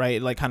stuff, right?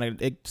 Like kind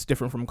of it's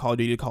different from Call of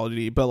Duty to Call of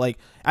Duty, but like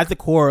at the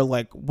core,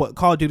 like what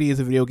Call of Duty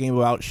is a video game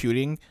about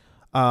shooting,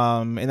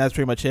 and that's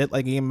pretty much it.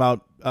 Like a game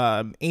about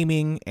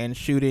aiming and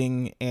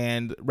shooting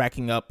and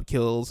racking up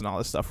kills and all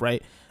this stuff,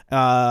 right?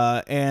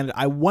 And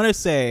I want to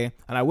say,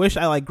 and I wish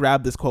I like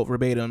grabbed this quote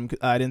verbatim.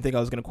 I didn't think I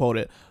was going to quote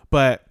it,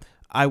 but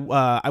I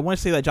want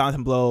to say that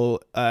Jonathan Blow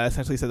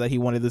essentially said that he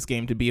wanted this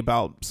game to be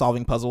about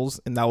solving puzzles,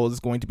 and that was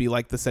going to be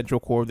like the central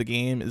core of the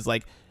game. Is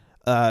like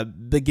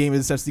the game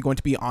is essentially going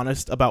to be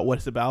honest about what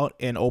it's about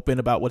and open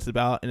about what it's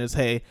about, and it's,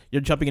 hey,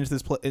 you're jumping into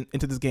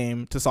this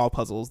game to solve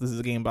puzzles. This is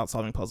a game about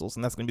solving puzzles,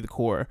 and that's going to be the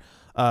core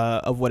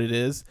of what it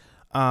is.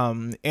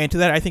 And to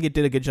that, I think it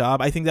did a good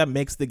job. I think that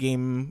makes the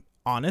game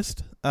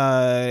honest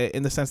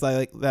in the sense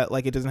that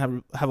it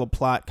doesn't have a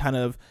plot kind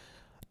of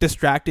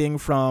distracting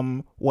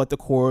from what the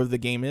core of the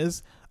game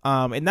is.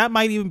 And that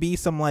might even be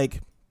some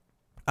like,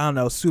 I don't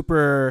know,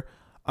 super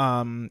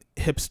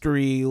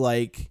hipstery,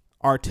 like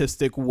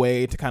artistic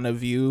way to kind of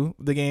view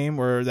the game,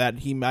 or that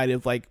he might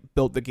have like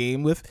built the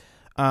game with.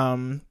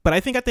 But I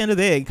think at the end of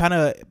the day, kind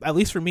of, at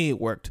least for me,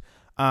 it worked.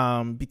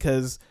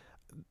 Because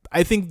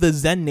I think the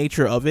zen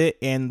nature of it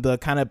and the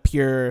kind of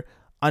pure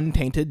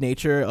untainted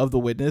nature of The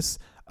Witness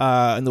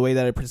and the way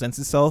that it presents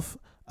itself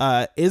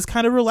is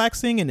kind of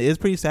relaxing and is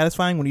pretty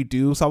satisfying when you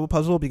do solve a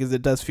puzzle, because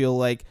it does feel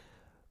like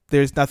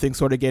there's nothing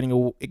sort of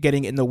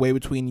getting in the way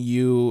between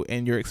you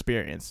and your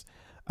experience,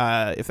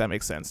 if that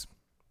makes sense.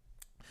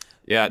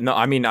 Yeah, no,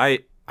 I mean, I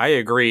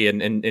agree,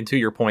 and to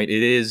your point,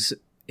 it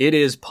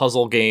is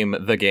puzzle game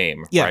the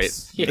game, yes,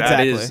 right? Yeah,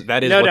 exactly.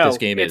 That is what this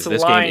game is.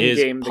 This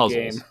game is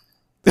puzzles.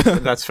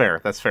 That's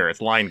fair.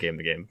 It's line game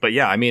the game. But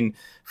yeah, I mean,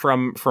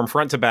 from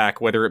front to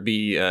back, whether it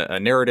be a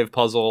narrative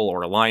puzzle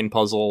or a line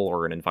puzzle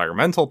or an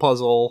environmental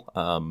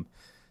puzzle,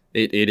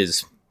 it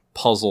is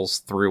puzzles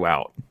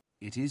throughout.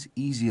 It is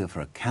easier for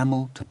a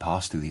camel to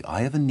pass through the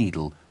eye of a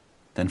needle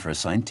than for a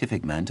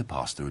scientific man to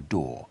pass through a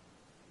door.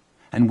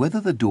 And whether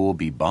the door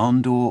be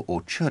barn door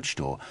or church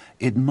door,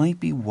 it might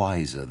be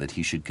wiser that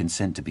he should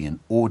consent to be an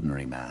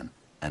ordinary man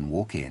and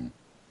walk in,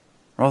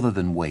 rather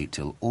than wait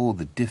till all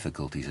the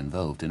difficulties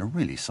involved in a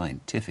really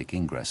scientific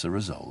ingress are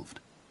resolved.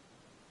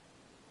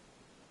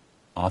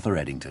 Arthur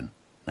Eddington,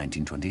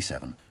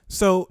 1927.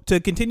 So,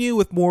 to continue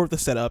with more of the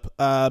setup,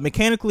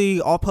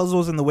 mechanically, all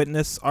puzzles in The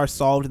Witness are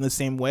solved in the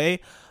same way.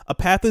 A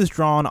path is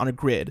drawn on a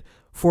grid.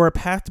 For a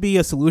path to be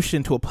a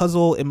solution to a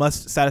puzzle, it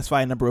must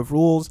satisfy a number of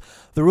rules.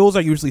 The rules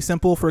are usually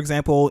simple. For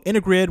example, in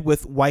a grid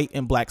with white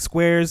and black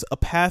squares, a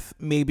path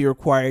may be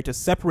required to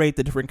separate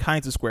the different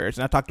kinds of squares,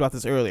 and I talked about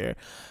this earlier.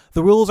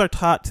 The rules are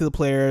taught to the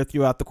player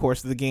throughout the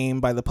course of the game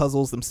by the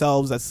puzzles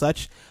themselves. As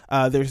such,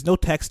 there's no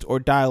text or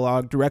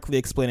dialogue directly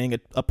explaining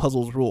a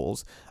puzzle's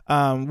rules,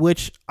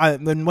 which,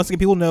 then once again,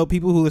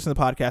 people who listen to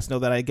the podcast know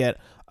that I get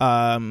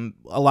a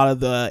lot of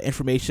the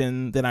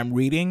information that I'm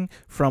reading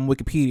from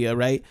Wikipedia,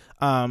 right?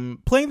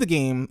 Replaying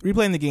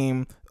the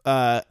game,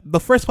 the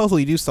first puzzle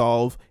you do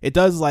solve, it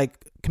does like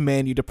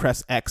command you to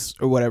press X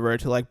or whatever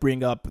to like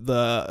bring up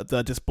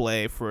the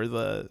display for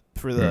the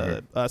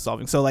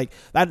solving. So like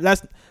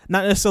that's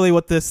not necessarily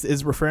what this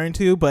is referring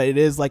to, but it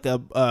is like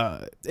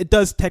it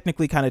does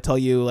technically kind of tell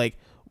you like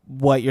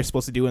what you're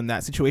supposed to do in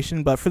that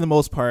situation. But for the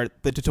most part,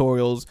 the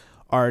tutorials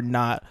are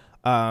not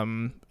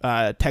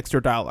text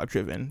or dialogue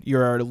driven.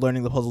 You're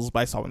learning the puzzles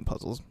by solving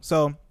puzzles.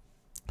 So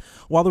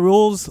while the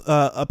rules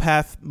a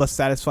path must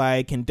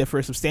satisfy can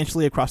differ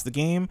substantially across the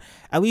game,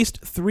 at least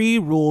 3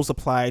 rules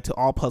apply to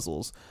all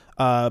puzzles.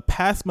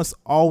 Paths must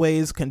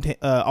always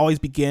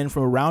begin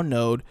from a round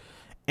node,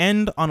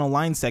 end on a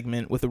line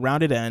segment with a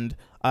rounded end,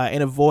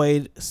 and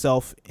avoid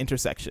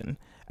self-intersection.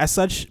 As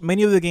such,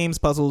 many of the game's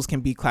puzzles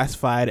can be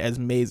classified as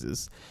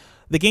mazes.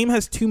 The game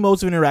has 2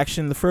 modes of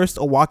interaction. The first,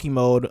 a walking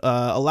mode,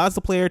 allows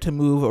the player to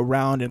move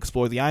around and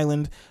explore the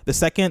island. The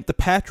second, the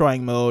path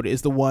drawing mode,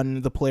 is the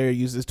one the player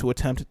uses to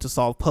attempt to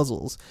solve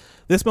puzzles.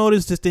 This mode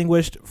is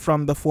distinguished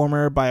from the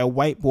former by a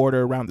white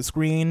border around the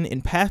screen.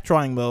 In path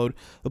drawing mode,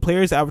 the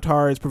player's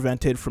avatar is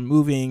prevented from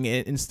moving.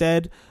 It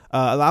instead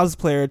allows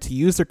the player to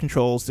use their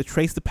controls to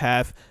trace the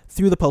path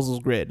through the puzzle's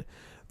grid.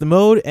 The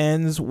mode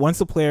ends once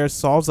the player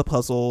solves a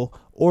puzzle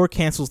or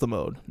cancels the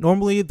mode.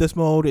 Normally, this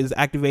mode is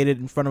activated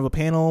in front of a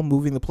panel,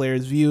 moving the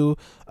player's view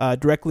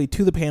directly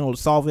to the panel to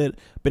solve it,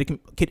 but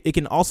it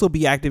can also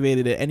be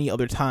activated at any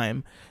other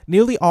time.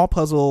 Nearly all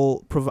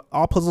puzzles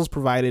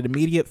provided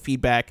immediate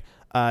feedback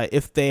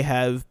if they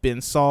have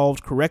been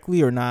solved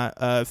correctly or not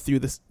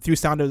through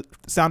sound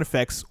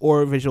effects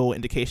or visual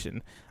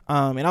indication.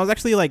 And I was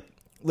actually like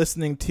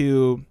listening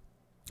to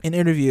an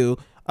interview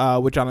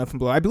with Jonathan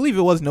Blow. I believe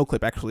it was No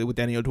Clip actually with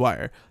Danny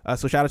O'Dwyer.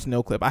 So shout out to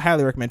No Clip. I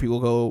highly recommend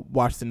people go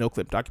watch the No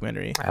Clip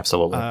documentary.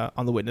 Absolutely.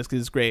 On The Witness, because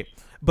it's great.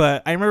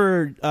 But I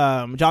remember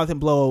Jonathan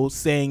Blow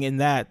saying in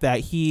that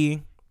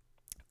he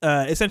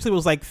essentially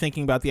was like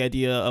thinking about the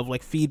idea of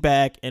like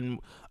feedback and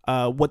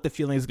what the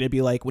feeling is going to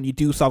be like when you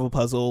do solve a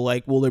puzzle.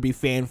 Like, will there be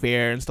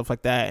fanfare and stuff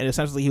like that? And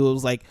essentially he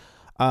was like,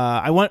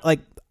 I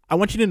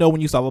want you to know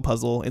when you solve a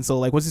puzzle. And so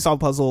like once you solve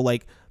a puzzle,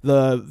 like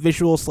the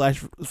visual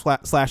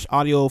slash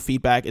audio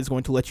feedback is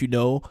going to let you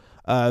know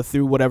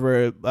through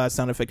whatever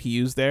sound effect he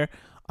used there.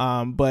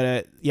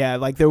 But yeah,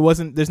 like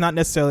there's not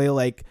necessarily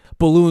like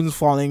balloons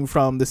falling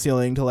from the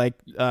ceiling to like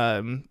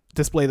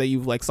display that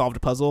you've like solved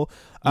a puzzle.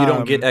 You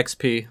don't get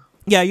XP.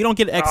 Yeah, you don't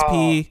get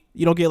XP. Oh.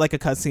 You don't get like a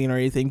cutscene or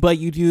anything, but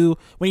you do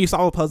when you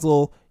solve a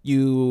puzzle.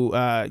 You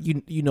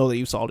know that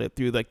you solved it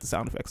through like the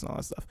sound effects and all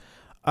that stuff.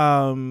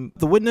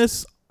 The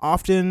Witness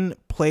often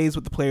plays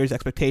with the player's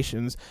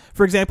expectations.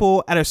 For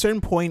example, at a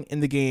certain point in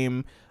the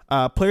game,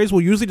 players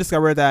will usually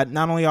discover that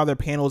not only are there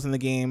panels in the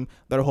game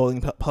that are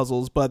holding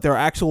puzzles, but there are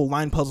actual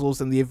line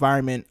puzzles in the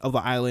environment of the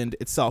island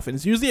itself. And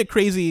it's usually a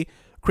crazy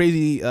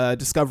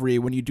discovery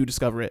when you do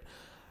discover it.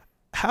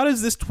 How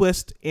does this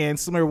twist and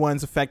similar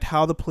ones affect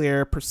how the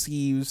player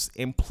perceives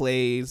and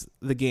plays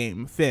the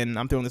game? Finn,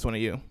 I'm throwing this one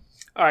at you.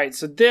 All right,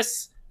 so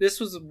this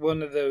was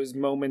one of those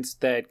moments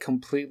that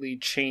completely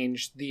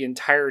changed the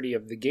entirety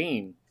of the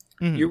game.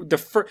 Mm-hmm.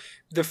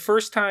 The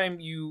first time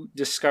you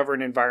discover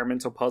an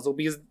environmental puzzle,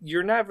 because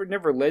you're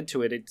never led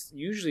to it, it's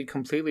usually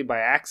completely by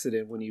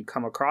accident when you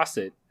come across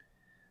it.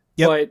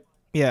 Yep. But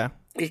yeah,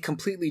 it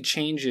completely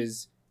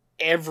changes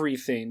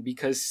everything,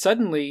 because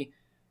suddenly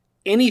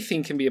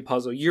anything can be a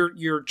puzzle.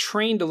 You're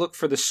trained to look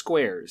for the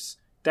squares.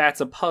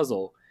 That's a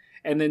puzzle.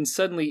 And then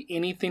suddenly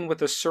anything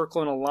with a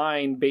circle and a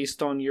line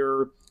based on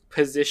your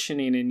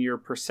positioning and your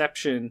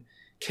perception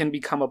can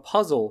become a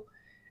puzzle.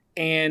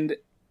 And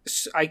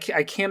I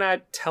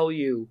cannot tell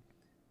you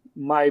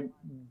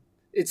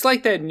it's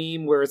like that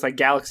meme where it's like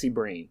galaxy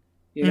brain,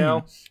 you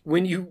know,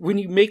 when you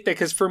make that,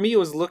 because for me it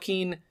was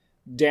looking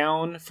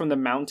down from the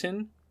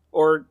mountain,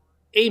 or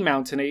a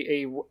mountain,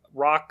 a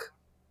rock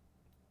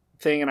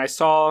thing, and I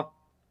saw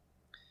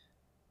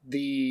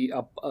the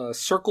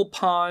circle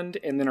pond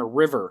and then a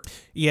river.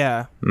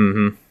 Yeah.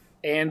 Mm-hmm.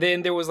 And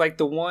then there was like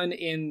the one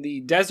in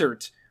the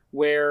desert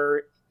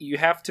where you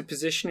have to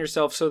position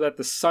yourself so that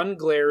the sun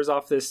glares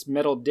off this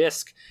metal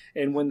disc,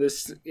 and when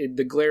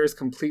the glare is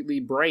completely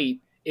bright,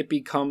 it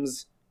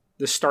becomes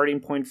the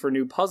starting point for a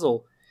new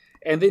puzzle.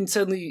 And then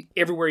suddenly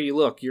everywhere you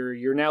look,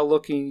 you're now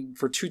looking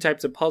for two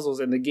types of puzzles,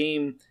 and the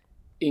game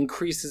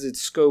increases its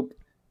scope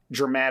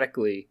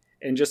dramatically.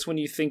 And just when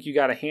you think you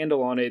got a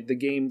handle on it, the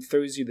game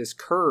throws you this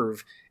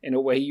curve in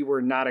a way you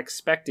were not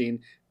expecting,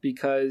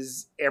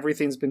 because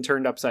everything's been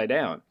turned upside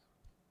down.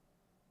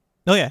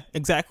 Oh yeah,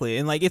 exactly.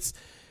 And like it's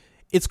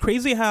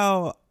crazy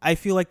how I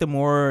feel like the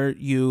more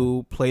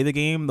you play the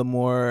game, the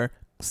more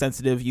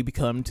sensitive you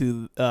become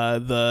to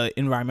the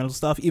environmental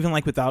stuff, even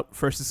like without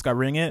first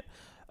discovering it.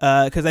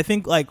 Because I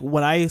think like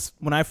when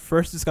I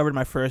first discovered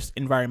my first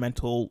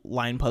environmental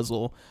line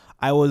puzzle,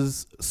 I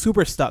was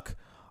super stuck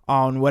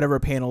on whatever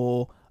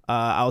panel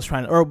I was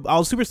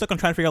super stuck on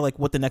trying to figure out like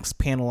what the next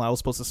panel I was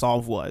supposed to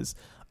solve was.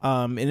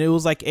 And it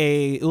was like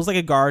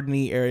a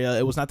garden-y area.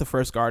 It was not the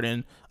first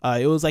garden.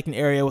 It was like an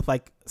area with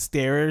like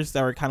stairs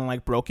that were kind of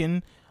like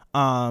broken.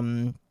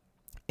 And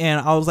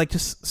I was like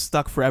just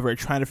stuck forever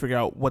trying to figure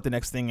out what the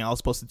next thing I was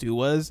supposed to do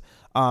was,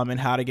 and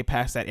how to get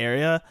past that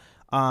area.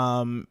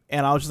 And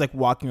I was just like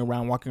walking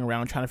around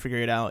trying to figure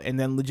it out. And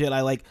then legit,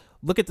 I like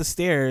look at the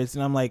stairs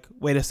and I'm like,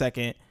 wait a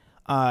second.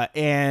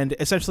 And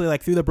essentially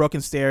like through the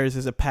broken stairs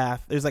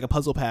there's like a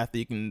puzzle path that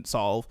you can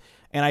solve.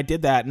 And I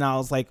did that, and I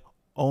was like,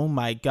 oh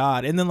my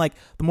God. And then like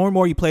the more and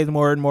more you play, the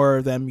more and more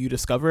of them you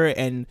discover,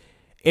 and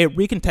it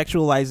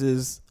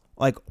recontextualizes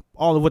like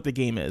all of what the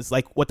game is,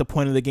 like what the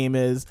point of the game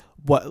is,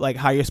 what like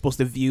how you're supposed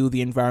to view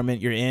the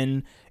environment you're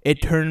in.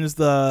 It turns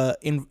the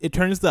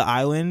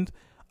island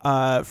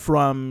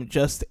from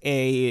just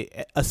a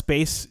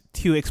space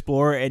to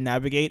explore and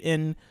navigate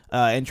in,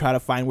 and try to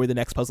find where the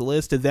next puzzle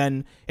is, to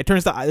then it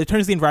turns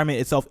the environment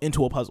itself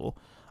into a puzzle,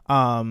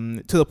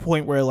 to the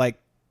point where like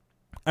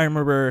I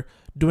remember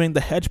doing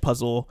the hedge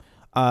puzzle,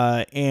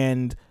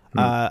 and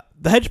the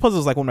hedge puzzle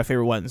is like one of my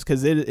favorite ones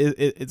because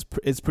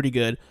it's pretty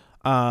good.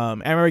 I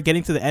remember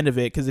getting to the end of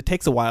it because it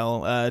takes a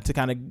while to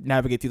kind of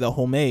navigate through the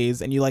whole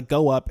maze, and you like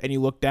go up and you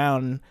look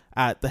down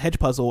at the hedge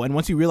puzzle, and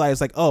once you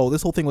realize like, oh,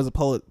 this whole thing was a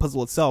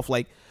puzzle itself,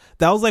 like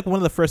that was like one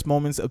of the first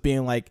moments of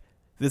being like,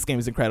 this game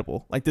is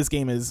incredible, like this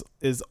game is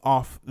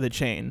off the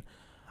chain.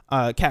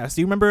 Cass,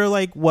 do you remember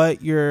like what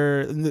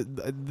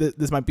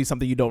this might be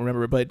something you don't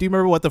remember, but do you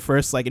remember what the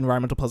first like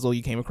environmental puzzle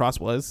you came across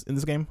was in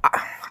this game?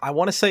 I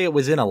want to say it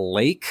was in a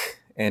lake,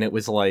 and it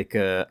was like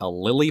a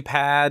lily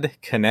pad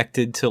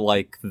connected to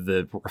like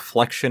the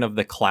reflection of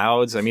the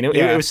clouds. I mean,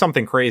 it was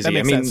something crazy.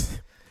 That makes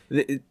sense.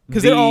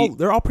 Because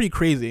they're all pretty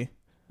crazy.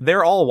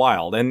 They're all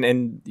wild,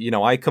 and you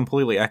know, I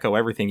completely echo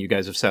everything you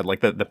guys have said. Like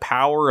the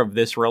power of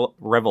this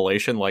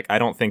revelation, like I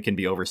don't think can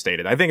be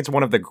overstated. I think it's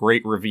one of the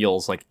great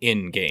reveals like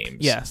in games.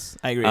 Yes,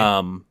 I agree.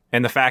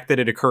 And the fact that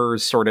it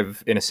occurs sort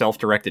of in a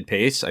self-directed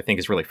pace, I think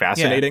is really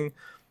fascinating. Yeah.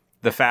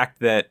 The fact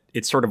that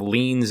it sort of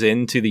leans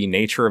into the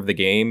nature of the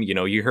game. You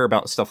know, you hear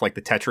about stuff like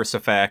the Tetris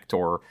effect,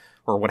 or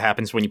what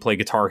happens when you play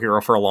Guitar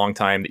Hero for a long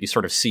time, that you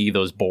sort of see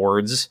those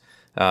boards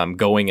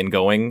going,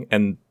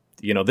 and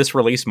you know, this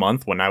release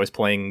month when I was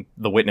playing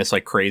The Witness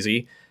like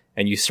crazy,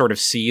 and you sort of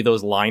see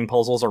those line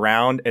puzzles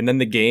around, and then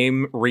the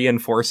game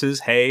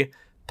reinforces, hey,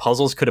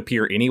 puzzles could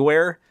appear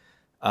anywhere.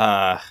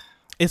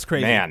 It's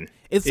crazy. Man,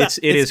 it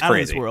is out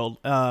crazy. Of this world.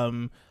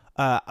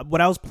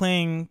 What I was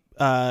playing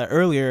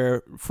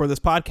earlier for this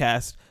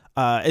podcast,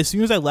 as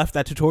soon as I left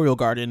that tutorial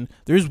garden,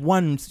 there's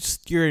one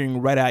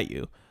steering right at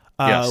you,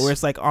 where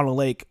it's like on a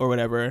lake or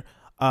whatever.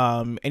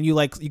 And you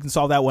can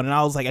solve that one. And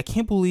I was like, I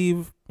can't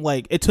believe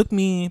like it took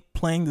me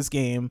playing this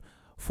game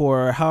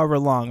for however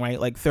long, right?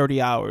 Like 30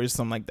 hours,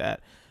 something like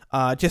that.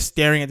 Just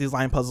staring at these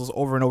line puzzles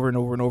over and over and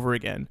over and over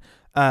again,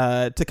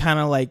 to kind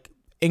of like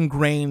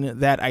ingrain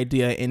that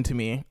idea into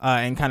me,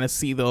 and kind of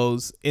see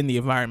those in the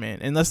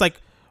environment. And that's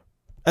like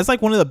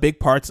one of the big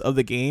parts of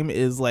the game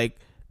is like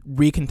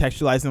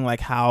recontextualizing like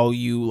how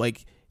you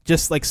like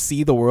just like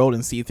see the world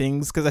and see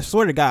things. Because I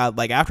swear to God,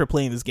 like after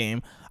playing this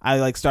game, I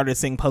like started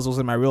seeing puzzles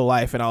in my real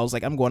life, and I was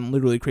like, I'm going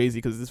literally crazy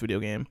because of this video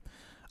game.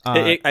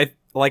 I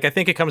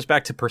think it comes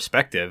back to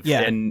perspective,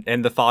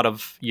 and the thought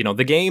of, you know,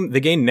 the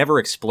game never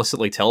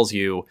explicitly tells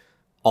you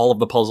all of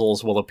the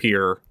puzzles will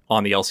appear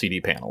on the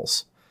LCD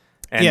panels.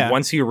 And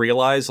once you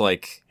realize,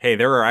 like, hey,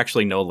 there are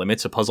actually no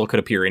limits. A puzzle could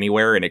appear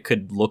anywhere, and it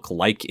could look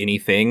like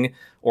anything.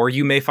 Or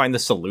you may find the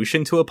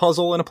solution to a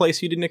puzzle in a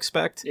place you didn't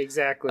expect.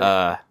 Exactly.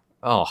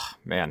 Oh,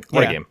 man.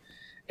 What a game.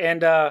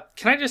 And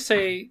can I just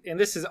say, and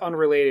this is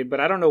unrelated, but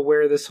I don't know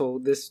where this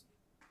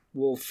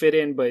will fit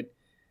in, but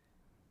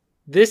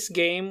this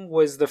game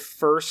was the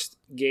first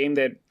game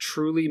that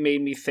truly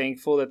made me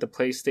thankful that the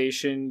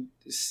PlayStation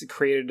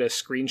created a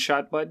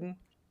screenshot button.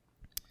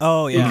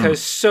 Oh, yeah.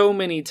 Because so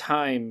many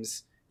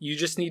times you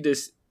just need to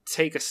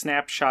take a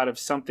snapshot of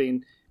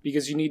something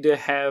because you need to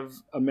have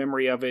a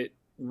memory of it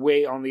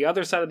way on the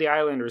other side of the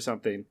island or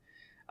something.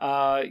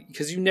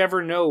 Because you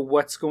never know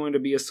what's going to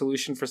be a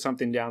solution for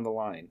something down the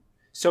line.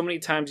 So many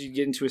times you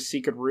get into a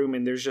secret room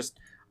and there's just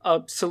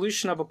a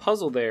solution of a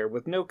puzzle there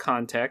with no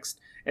context.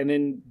 And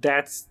then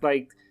that's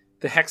like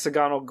the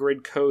hexagonal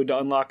grid code to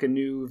unlock a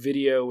new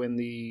video in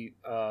the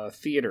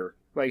theater.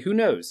 Like, who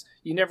knows?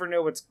 You never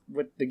know what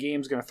the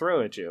game's going to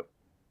throw at you.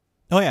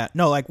 Oh, yeah.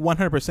 No, like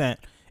 100%.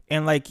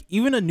 And like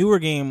even a newer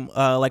game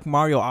like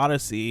Mario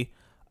Odyssey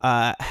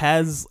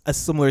has a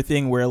similar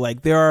thing where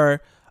like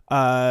there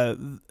are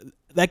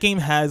that game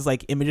has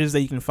like images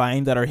that you can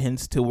find that are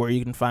hints to where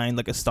you can find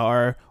like a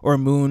star or a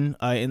moon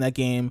in that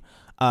game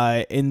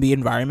in the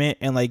environment,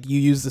 and like you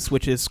use the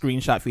Switch's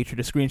screenshot feature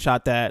to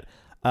screenshot that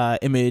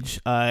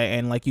image,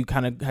 and like you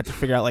kind of had to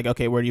figure out like,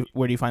 okay, where do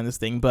you find this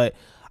thing? But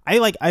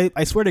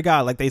I swear to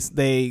God, like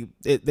they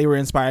were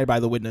inspired by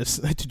The Witness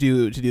to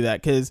do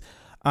that, because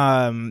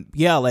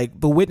like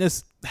The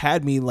Witness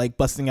had me like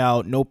busting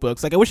out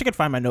notebooks. Like I wish I could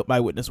find my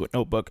Witness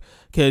notebook,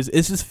 because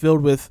it's just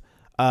filled with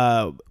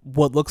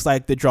what looks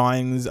like the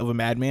drawings of a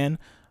madman,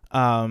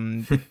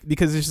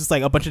 because it's just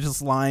like a bunch of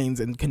just lines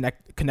and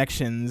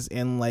connections,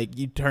 and like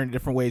you turn it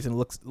different ways and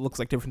it looks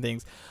like different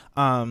things.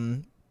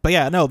 But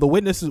yeah, no, The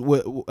Witness is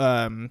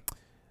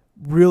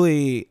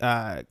really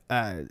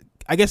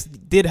I guess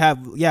did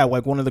have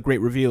like one of the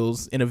great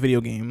reveals in a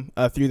video game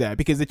through that,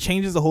 because it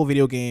changes the whole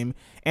video game.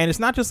 And it's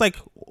not just like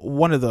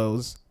one of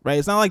those, right?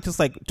 It's not like just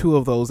like two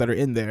of those that are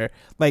in there.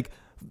 Like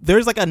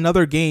there's like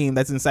another game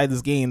that's inside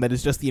this game that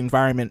is just the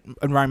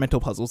environmental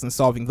puzzles and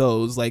solving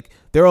those. Like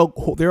they're a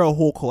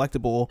whole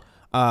collectible,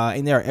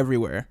 and they're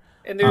everywhere.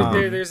 And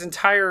there's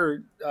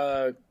entire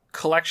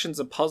collections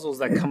of puzzles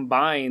that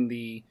combine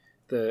the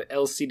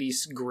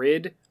LCD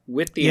grid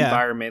with the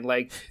environment.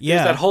 Like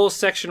there's that whole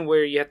section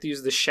where you have to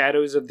use the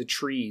shadows of the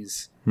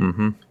trees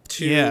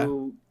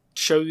to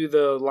show you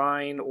the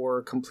line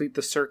or complete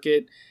the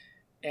circuit.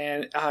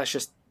 And it's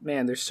just,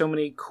 man, there's so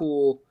many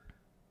cool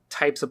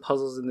types of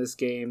puzzles in this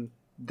game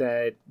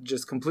that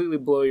just completely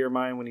blow your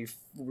mind when you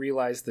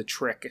realize the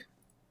trick.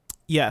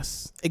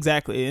 Yes,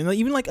 exactly. And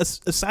even like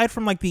aside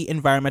from like the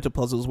environmental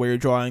puzzles where you're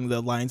drawing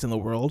the lines in the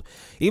world,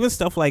 even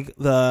stuff like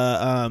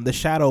the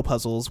shadow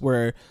puzzles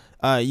where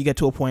you get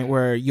to a point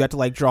where you have to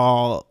like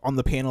draw on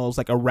the panels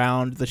like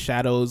around the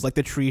shadows, like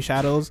the tree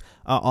shadows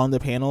on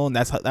the panel, and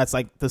that's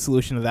like the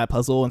solution to that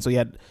puzzle. And so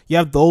you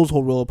have those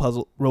whole row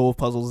of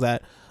puzzles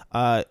that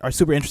are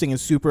super interesting and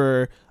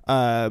super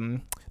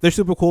they're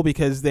super cool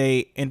because they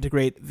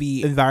integrate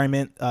the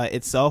environment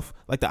itself,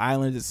 like the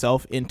island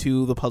itself,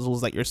 into the puzzles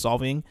that you're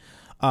solving.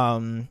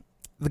 The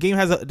game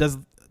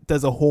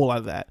does a whole lot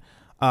of that.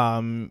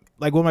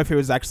 Like one of my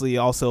favorites is actually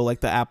also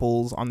like the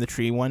apples on the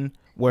tree one,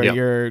 where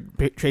you're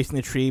tracing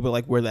the tree, but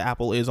like where the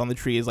apple is on the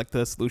tree is like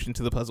the solution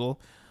to the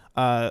puzzle.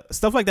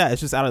 Stuff like that is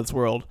just out of this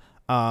world,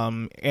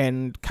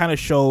 and kind of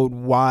showed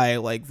why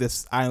like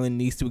this island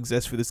needs to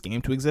exist for this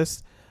game to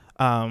exist,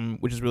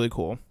 which is really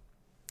cool.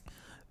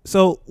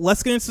 So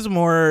let's get into some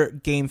more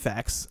game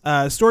facts.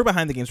 Story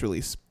behind the game's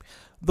release.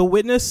 The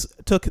Witness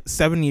took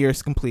 7 years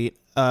to complete.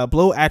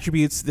 Blow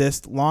attributes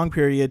this long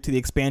period to the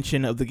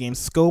expansion of the game's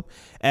scope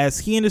as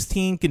he and his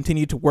team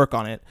continued to work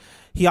on it.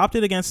 He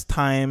opted against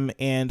time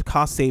and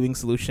cost-saving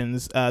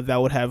solutions that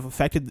would have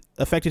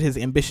affected his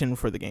ambition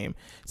for the game,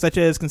 such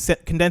as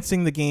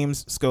condensing the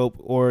game's scope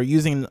or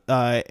using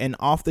an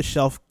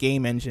off-the-shelf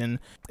game engine.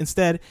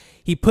 Instead,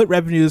 he put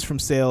revenues from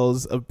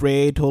sales of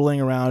Braid totaling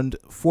around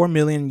 $4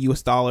 million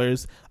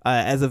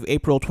as of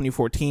April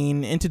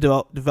 2014 into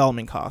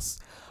development costs.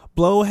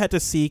 Blow had to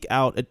seek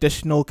out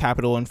additional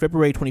capital in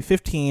February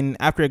 2015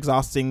 after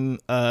exhausting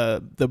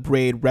the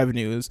Braid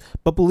revenues,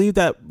 but believed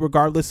that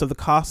regardless of the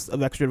cost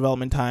of extra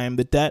development time,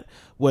 the debt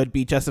would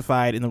be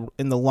justified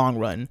in the long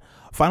run.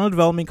 Final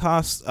development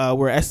costs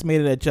were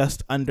estimated at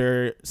just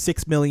under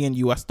 $6 million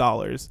US.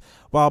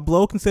 While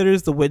Blow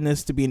considers The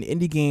Witness to be an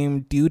indie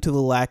game due to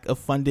the lack of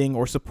funding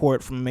or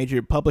support from a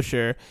major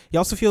publisher, he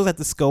also feels that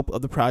the scope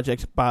of the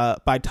project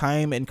by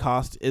time and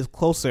cost is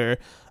closer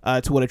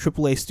to what a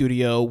AAA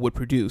studio would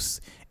produce,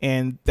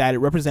 and that it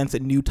represents a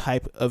new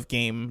type of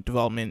game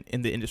development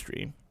in the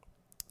industry.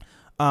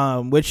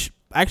 Which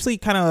actually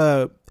kind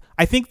of,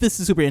 I think this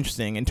is super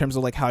interesting in terms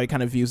of like how he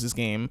kind of views this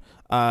game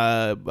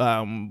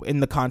in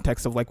the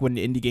context of like what an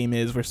indie game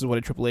is versus what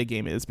a AAA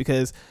game is,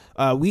 because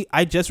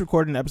I just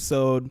recorded an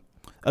episode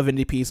of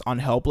Indiepiece on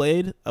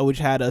Hellblade, which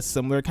had a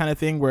similar kind of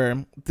thing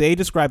where they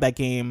described that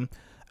game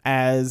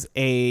as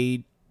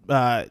a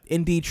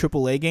indie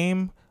AAA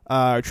game,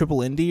 or triple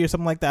indie or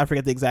something like that. I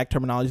forget the exact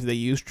terminology they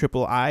use.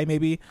 Triple I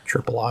maybe.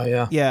 Triple I,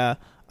 yeah. Yeah.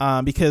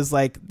 Because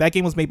like that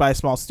game was made by a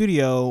small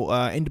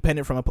studio,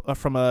 independent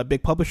from a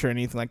big publisher or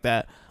anything like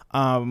that.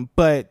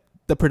 But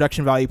the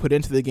production value put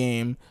into the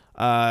game,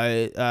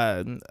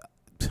 I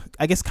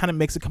guess, kind of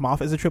makes it come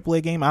off as a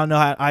AAA game. I don't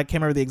know I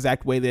can't remember the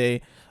exact way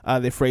they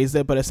phrased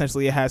it, but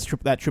essentially it has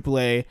that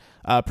AAA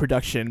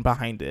production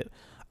behind it.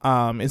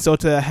 And so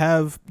to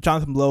have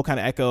Jonathan Blow kind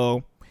of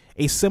echo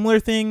a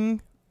similar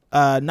thing,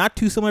 not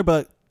too similar,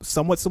 but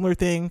somewhat similar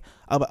thing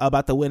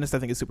about The Witness, I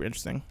think is super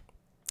interesting.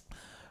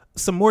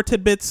 Some more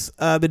tidbits.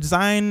 The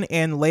design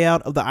and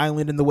layout of the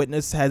island in The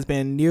Witness has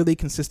been nearly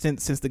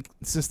consistent since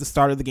the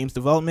start of the game's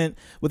development,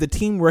 with the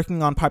team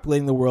working on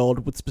populating the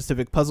world with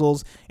specific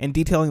puzzles and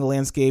detailing the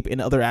landscape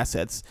and other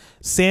assets.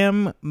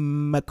 Sam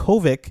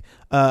Makovic,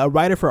 a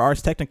writer for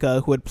Ars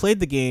Technica who had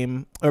played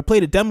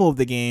a demo of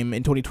the game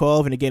in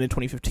 2012 and again in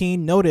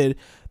 2015, noted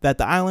that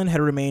the island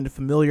had remained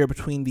familiar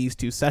between these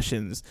two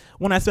sessions.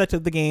 One aspect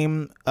of the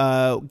game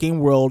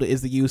world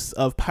is the use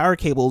of power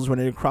cables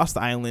running across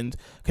the island,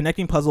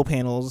 connecting puzzle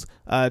panels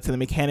to the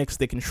mechanics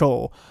they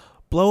control.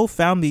 Blow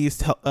found these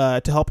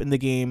to help in the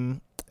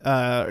game,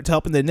 to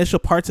help in the initial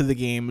parts of the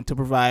game to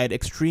provide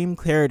extreme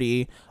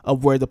clarity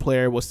of where the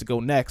player was to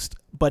go next,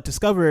 but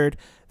discovered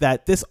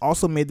that this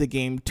also made the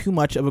game too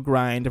much of a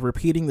grind of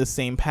repeating the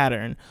same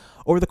pattern.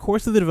 Over the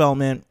course of the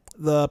development,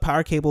 the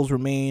power cable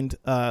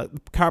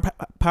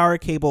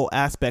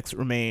aspects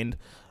remained,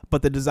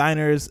 but the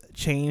designers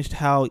changed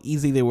how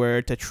easy they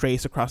were to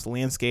trace across the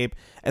landscape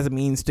as a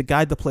means to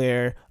guide the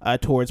player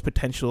towards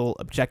potential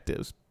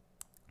objectives.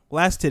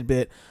 Last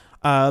tidbit.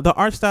 The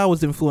art style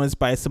was influenced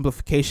by a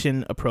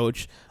simplification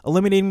approach,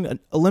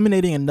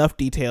 eliminating enough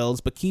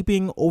details but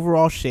keeping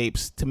overall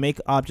shapes to make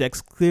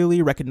objects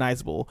clearly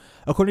recognizable.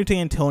 According to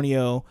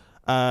Antonio,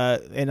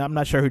 and I'm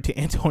not sure who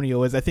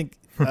Antonio is. I think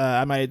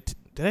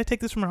did I take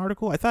this from an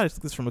article? I thought I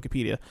took this from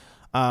Wikipedia.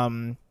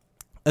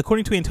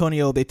 According to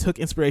Antonio, they took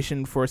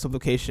inspiration for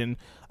simplification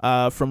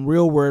from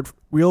real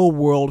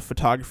world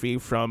photography,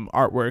 from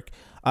artwork,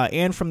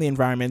 and from the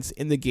environments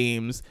in the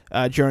games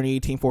Journey,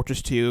 Team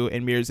Fortress 2,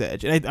 and Mirror's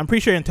Edge. And I'm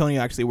pretty sure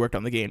Antonio actually worked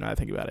on the game, now I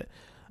think about it.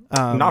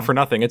 Not for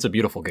nothing, it's a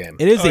beautiful game.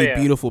 It is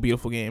beautiful,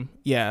 beautiful game.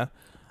 Yeah.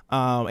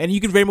 And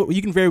you can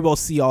very well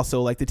see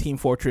also like the Team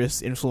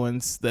Fortress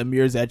influence, the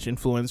Mirror's Edge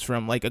influence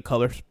from like a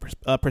color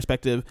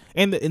perspective,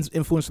 and the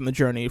influence from the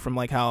Journey from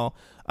like how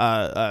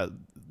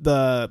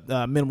the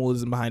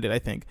minimalism behind it, I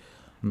think.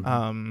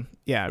 Mm-hmm.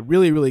 Yeah,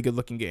 really, really good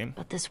looking game.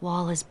 But this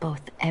wall is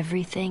both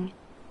everything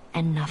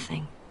and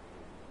nothing.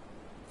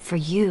 For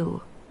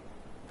you,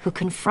 who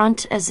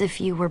confront as if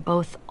you were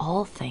both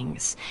all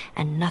things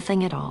and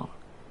nothing at all,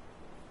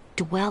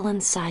 dwell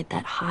inside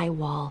that high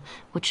wall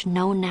which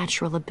no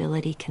natural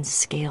ability can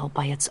scale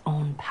by its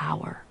own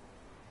power.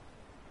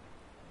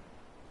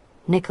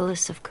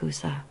 Nicholas of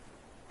Cusa,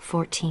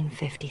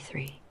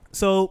 1453.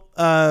 So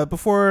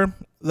before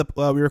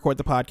we record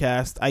the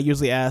podcast, I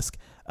usually ask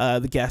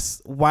the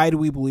guests, why do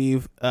we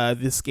believe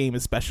this game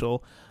is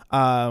special?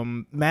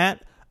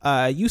 Matt,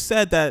 you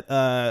said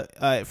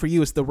that for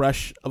you it's the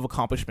rush of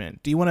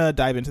accomplishment. Do you want to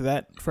dive into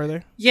that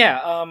further? Yeah,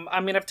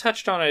 I mean, I've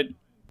touched on it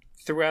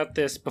throughout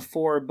this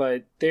before,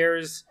 but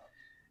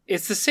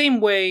it's the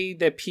same way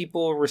that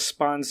people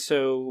respond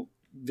so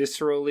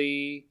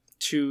viscerally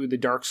to the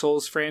Dark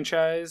Souls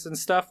franchise and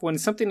stuff. When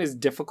something is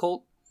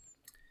difficult,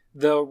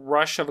 the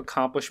rush of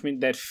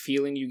accomplishment, that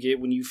feeling you get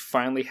when you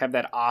finally have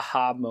that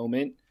aha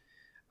moment,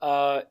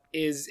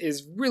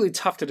 is really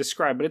tough to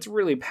describe, but it's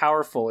really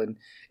powerful. And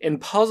in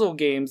puzzle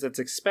games, that's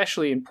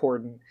especially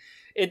important.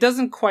 It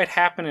doesn't quite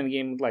happen in a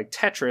game like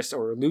Tetris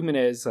or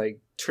Lumines, like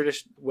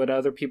what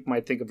other people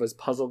might think of as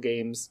puzzle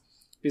games,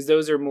 because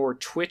those are more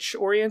Twitch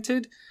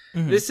oriented.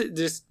 Mm-hmm. This is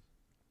just,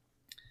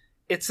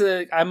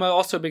 I'm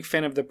also a big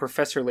fan of the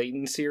Professor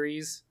Layton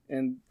series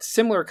and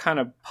similar kind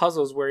of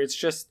puzzles where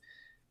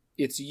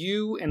it's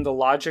you and the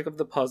logic of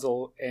the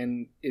puzzle,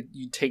 and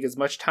you take as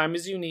much time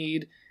as you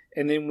need,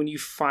 and then when you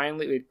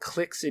finally, it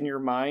clicks in your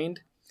mind,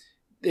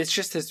 it's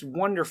just this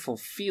wonderful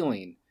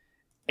feeling.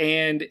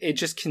 And it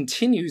just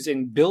continues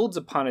and builds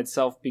upon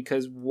itself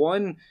because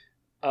one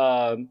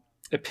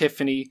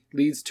epiphany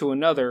leads to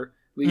another,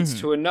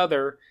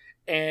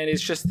 and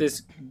it's just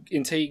this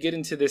until you get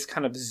into this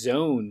kind of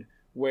zone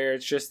where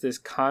it's just this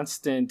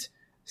constant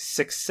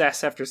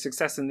success after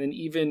success. And then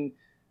even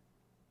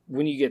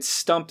when you get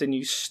stumped and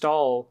you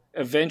stall,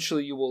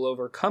 eventually you will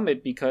overcome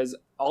it because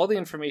all the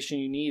information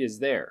you need is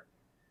there.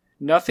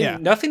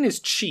 Nothing is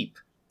cheap.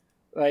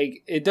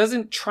 Like, it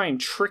doesn't try and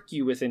trick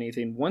you with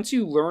anything. Once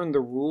you learn the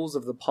rules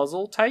of the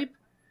puzzle type,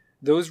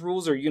 those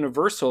rules are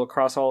universal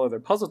across all other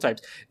puzzle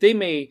types. They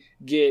may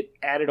get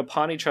added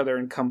upon each other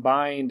and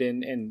combined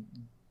and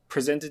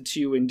presented to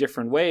you in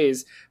different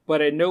ways,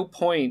 but at no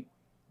point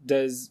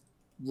does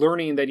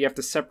learning that you have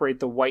to separate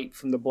the white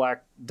from the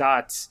black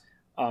dots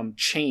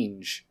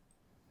change.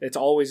 It's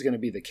always going to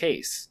be the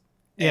case.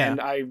 Yeah.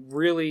 And I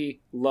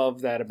really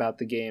love that about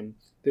the game.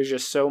 There's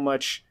just so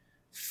much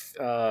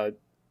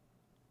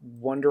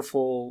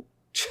wonderful,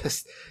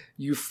 just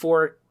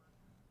euphoric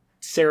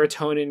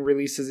serotonin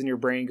releases in your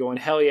brain going,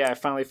 hell yeah, I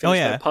finally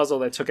finished that puzzle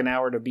that took an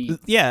hour to beat.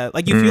 Yeah,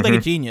 like you feel like a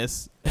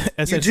genius.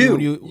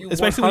 Essentially, you do.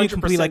 Especially when you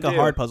complete like a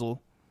hard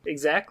puzzle.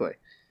 Exactly.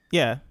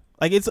 Yeah.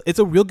 Like it's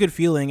a real good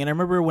feeling. And I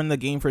remember when the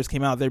game first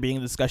came out, there being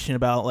a discussion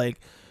about like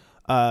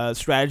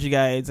strategy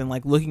guides and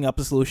like looking up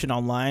the solution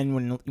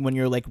online when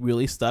you're like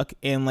really stuck,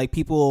 and like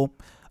people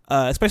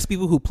especially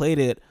people who played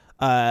it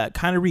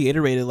kind of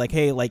reiterated like,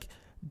 hey, like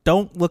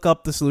don't look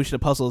up the solution to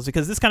puzzles,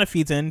 because this kind of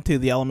feeds into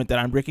the element that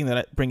I'm bringing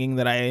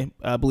that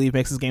I believe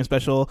makes this game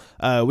special,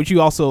 which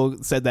you also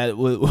said that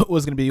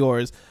was going to be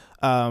yours,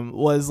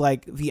 was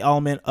like the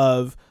element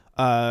of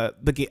how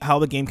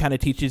the game kind of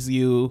teaches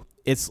you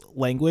its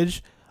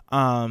language,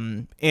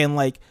 and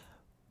like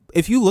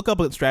if you look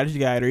up a strategy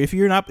guide, or if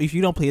you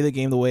don't play the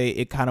game the way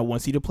it kind of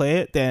wants you to play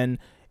it, then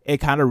it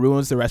kind of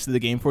ruins the rest of the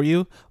game for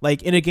you.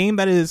 Like in a game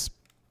that is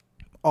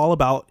all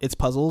about its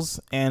puzzles,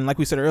 and like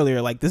we said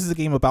earlier, like this is a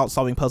game about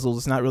solving puzzles,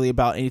 it's not really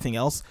about anything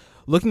else.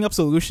 Looking up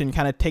solution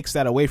kind of takes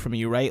that away from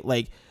you, right?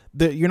 Like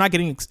you're not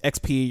getting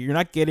XP, you're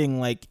not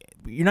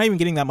even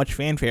getting that much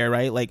fanfare,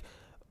 right? Like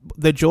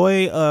the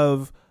joy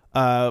of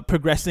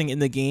progressing in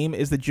the game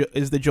is the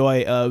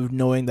joy of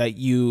knowing that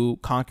you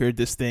conquered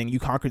this thing, you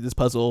conquered this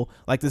puzzle,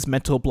 like this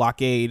mental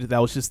blockade that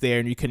was just there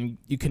and you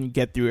couldn't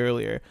get through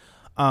earlier.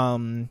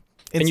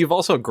 And you've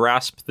also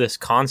grasped this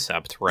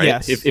concept, right?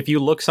 Yes. If you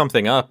look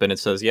something up and it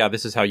says, yeah,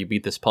 this is how you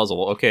beat this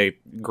puzzle. Okay,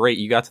 great.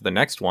 You got to the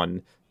next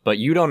one, but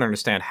you don't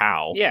understand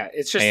how. Yeah,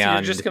 it's just,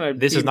 you're just going to...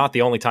 This is not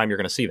the only time you're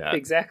going to see that.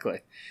 Exactly.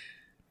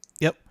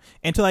 Yep.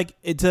 And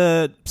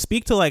to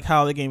speak to like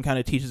how the game kind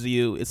of teaches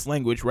you its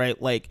language,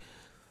 right? Like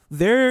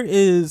there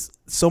is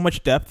so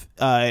much depth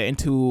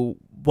into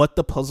what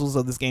the puzzles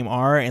of this game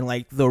are, and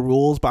like the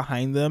rules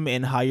behind them,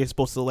 and how you're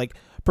supposed to like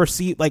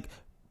perceive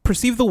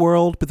the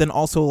world, but then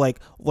also like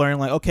learn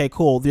like, okay,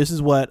 cool, this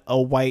is what a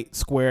white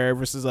square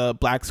versus a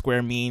black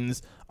square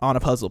means on a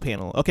puzzle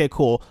panel. Okay,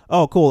 cool.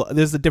 Oh, cool.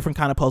 There's a different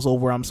kind of puzzle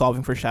where I'm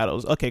solving for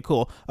shadows. Okay,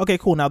 cool.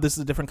 Now this is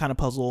a different kind of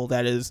puzzle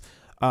that is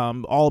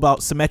all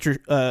about symmetry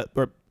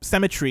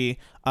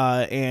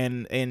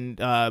and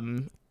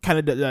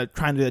kind of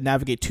trying to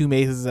navigate two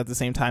mazes at the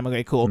same time.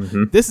 Okay, cool.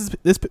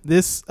 Mm-hmm.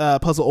 This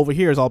puzzle over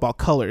here is all about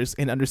colors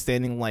and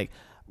understanding like,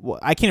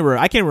 I can't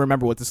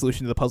remember what the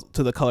solution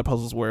to the color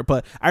puzzles were,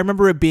 but I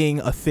remember it being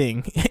a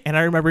thing, and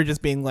I remember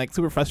just being like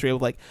super frustrated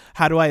with like,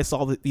 how do I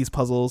solve these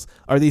puzzles,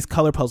 or these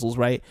color puzzles,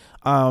 right?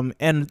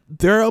 And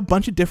there are a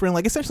bunch of different,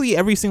 like essentially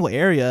every single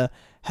area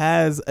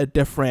has a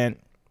different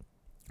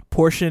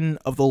portion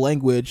of the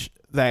language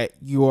that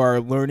you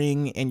are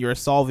learning and you're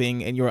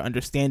solving and you're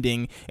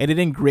understanding, and it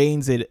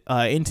ingrains it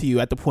into you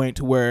at the point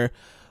to where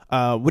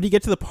when you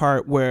get to the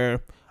part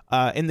where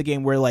in the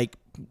game where like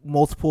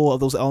multiple of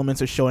those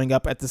elements are showing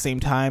up at the same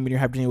time and you're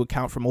having to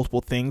account for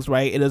multiple things,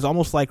 right? It is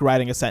almost like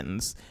writing a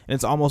sentence, and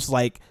it's almost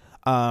like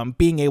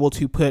being able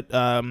to put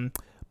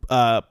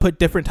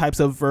different types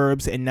of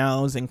verbs and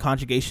nouns and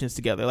conjugations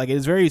together. Like it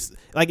is very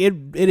like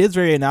it is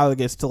very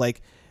analogous to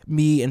like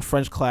me in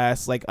French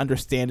class, like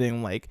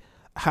understanding like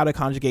how to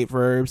conjugate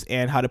verbs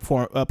and how to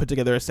put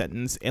together a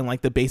sentence, and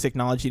like the basic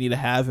knowledge you need to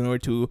have in order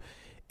to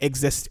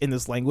exist in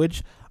this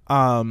language.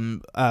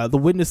 The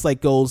Witness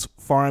like goes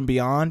far and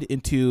beyond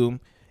into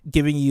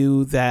giving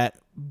you that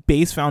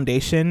base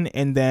foundation,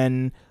 and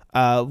then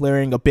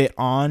layering a bit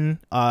on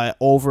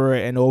over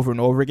and over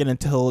and over again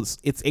until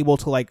it's able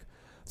to like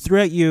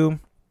throw at you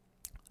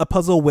a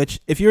puzzle which,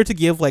 if you were to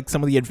give like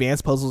some of the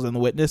advanced puzzles in The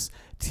Witness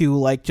to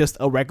like just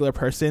a regular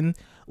person,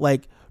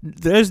 like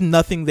there's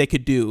nothing they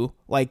could do.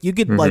 Like you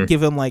could like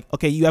give them like,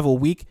 okay, you have a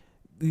week.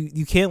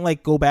 You can't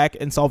like go back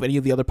and solve any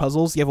of the other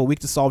puzzles. You have a week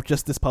to solve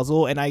just this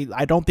puzzle, and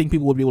I don't think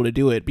people would be able to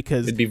do it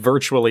because it'd be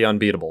virtually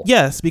unbeatable.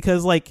 Yes,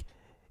 because like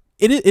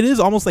it is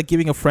almost like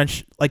giving a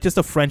French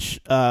sentence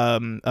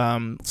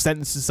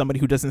to somebody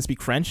who doesn't speak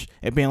French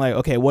and being like,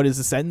 okay, what is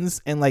the sentence?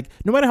 And like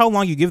no matter how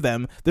long you give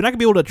them, they're not gonna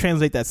be able to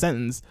translate that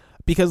sentence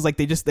because like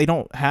they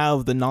don't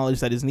have the knowledge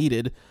that is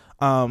needed.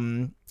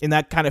 And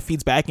that kind of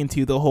feeds back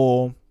into the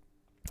whole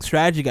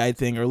strategy guide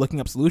thing or looking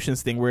up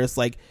solutions thing, where it's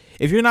like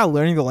if you're not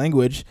learning the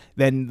language,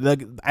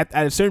 then at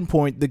a certain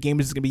point the game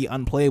is just gonna be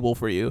unplayable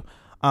for you.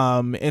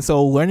 And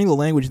so learning the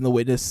language in The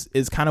Witness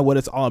is kind of what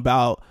it's all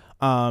about.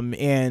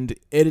 And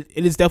it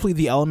is definitely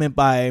the element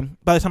by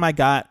the time I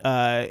got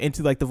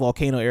into like the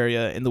volcano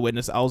area in The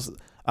Witness, I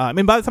I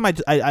mean, by the time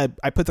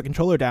I put the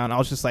controller down, I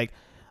was just like,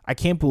 I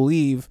can't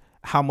believe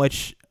how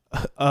much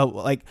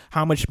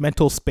how much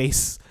mental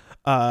space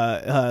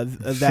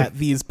that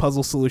these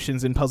puzzle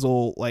solutions and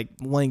puzzle like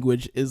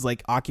language is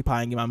like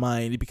occupying in my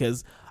mind,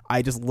 because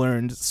I just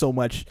learned so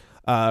much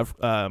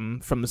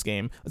from this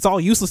game. It's all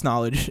useless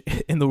knowledge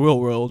in the real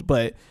world,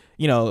 but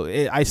you know,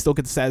 I still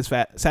get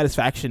the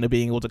satisfaction of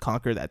being able to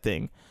conquer that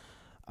thing.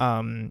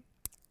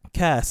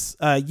 Cass,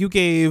 you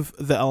gave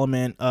the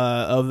element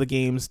of the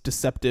game's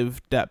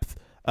deceptive depth.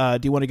 Do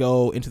you want to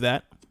go into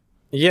that?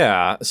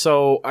 Yeah,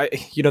 so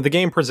the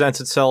game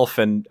presents itself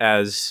and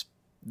as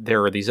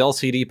there are these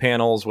LCD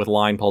panels with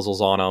line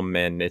puzzles on them,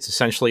 and it's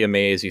essentially a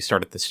maze. You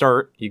start at the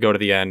start, you go to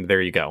the end,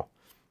 there you go.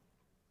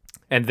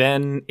 And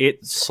then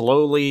it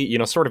slowly,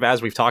 sort of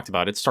as we've talked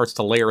about, it starts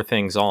to layer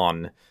things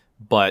on.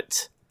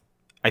 But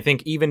I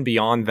think even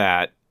beyond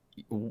that,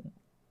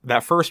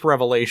 that first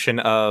revelation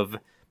of,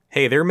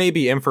 hey, there may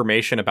be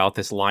information about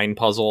this line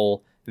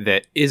puzzle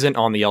that isn't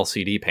on the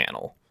LCD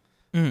panel.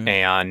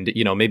 And,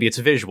 maybe it's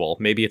visual.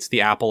 Maybe it's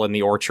the apple in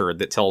the orchard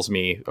that tells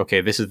me,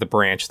 okay, this is the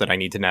branch that I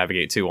need to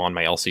navigate to on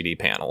my LCD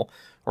panel.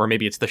 Or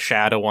maybe it's the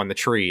shadow on the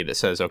tree that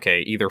says,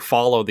 okay, either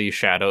follow these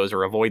shadows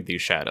or avoid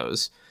these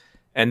shadows.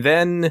 And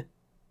then,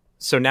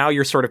 so now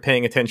you're sort of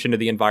paying attention to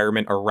the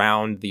environment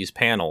around these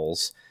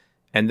panels.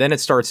 And then it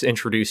starts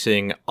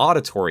introducing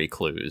auditory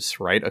clues,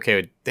 right?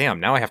 Okay, damn,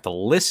 now I have to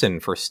listen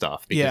for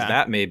stuff because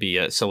that may be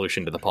a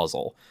solution to the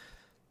puzzle.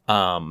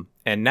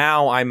 And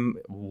now I'm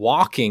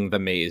walking the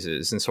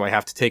mazes, and so I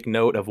have to take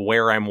note of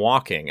where I'm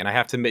walking, and I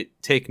have to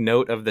take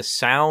note of the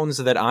sounds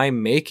that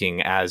I'm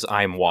making as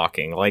I'm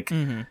walking. Like,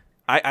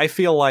 I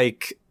feel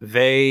like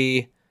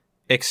they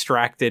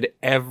extracted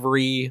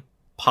every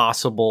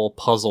possible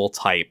puzzle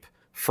type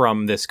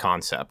from this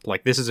concept.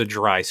 Like, this is a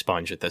dry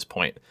sponge at this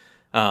point.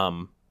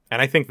 And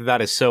I think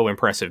that is so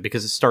impressive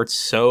because it starts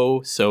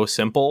so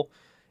simple,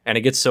 and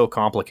it gets so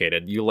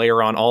complicated. You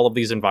layer on all of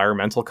these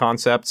environmental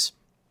concepts.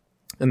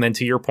 And then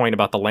to your point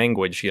about the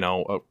language,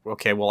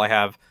 okay, well, I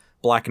have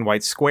black and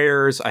white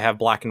squares. I have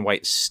black and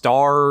white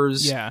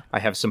stars. Yeah. I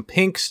have some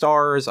pink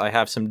stars. I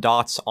have some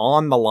dots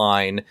on the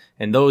line.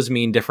 And those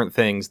mean different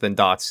things than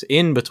dots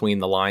in between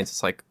the lines.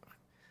 It's like,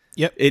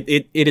 yep.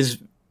 It is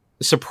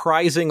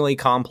surprisingly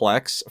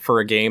complex for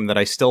a game that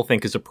I still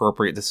think is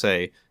appropriate to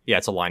say, yeah,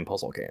 it's a line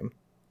puzzle game.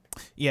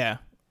 Yeah.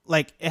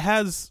 Like,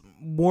 it's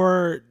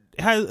more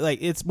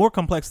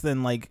complex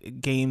than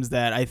like games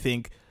that I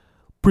think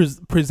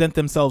present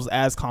themselves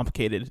as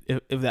complicated,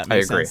 if that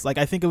makes sense. Like,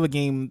 I think of a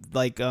game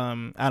like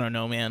I don't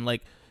know, man,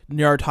 like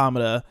Nier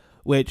Automata,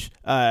 which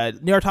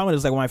Nier Automata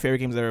is like one of my favorite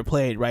games I've ever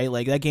played, right?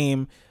 Like, that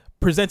game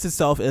presents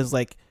itself as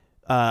like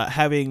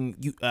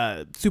having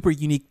super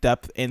unique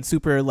depth and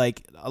super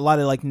like a lot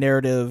of like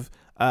narrative,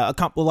 a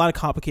lot of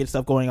complicated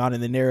stuff going on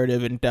in the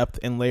narrative and depth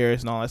and layers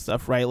and all that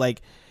stuff, right?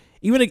 Like,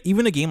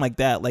 even a game like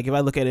that, like if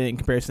I look at it in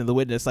comparison to The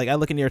Witness, like I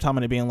look at Nier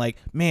Automata being like,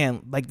 man,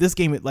 like this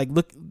game, like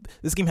look,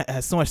 this game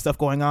has so much stuff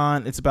going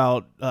on. It's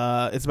about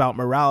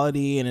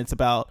morality, and it's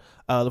about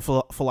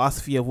the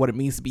philosophy of what it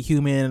means to be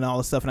human and all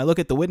this stuff. And I look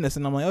at The Witness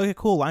and I'm like, okay,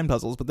 cool, line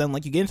puzzles. But then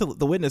like you get into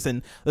The Witness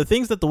and the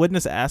things that The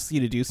Witness asks you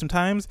to do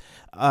sometimes,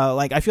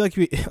 like I feel like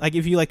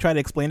if you like try to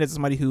explain it to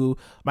somebody who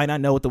might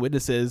not know what The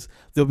Witness is,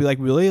 they'll be like,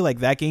 really? Like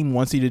that game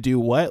wants you to do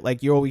what?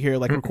 Like you're over here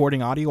like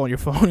recording audio on your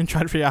phone and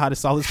trying to figure out how to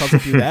solve this puzzle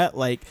through that?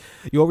 Like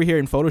you're over here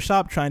in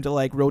Photoshop trying to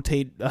like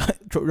rotate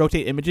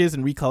images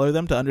and recolor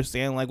them to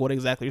understand like what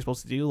exactly you're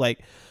supposed to do?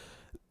 Like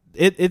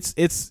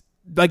it's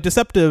like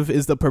deceptive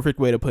is the perfect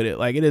way to put it.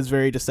 Like it is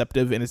very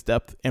deceptive in its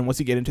depth, and once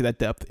you get into that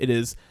depth, it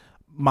is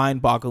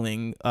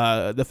mind-boggling.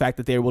 The fact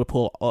that they're able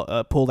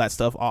to pull that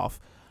stuff off,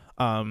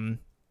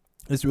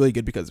 it's really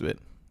good because of it.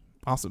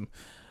 Awesome.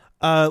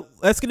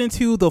 Let's get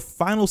into the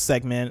final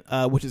segment,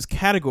 which is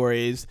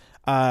categories.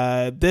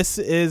 This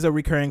is a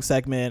recurring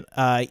segment.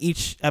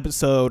 Each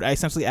episode, I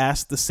essentially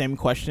ask the same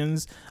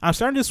questions. I'm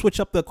starting to switch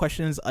up the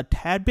questions a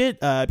tad bit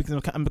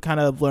because I'm kind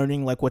of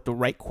learning like what the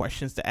right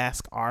questions to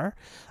ask are.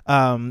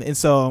 And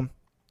so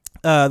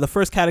the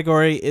first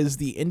category is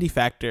the indie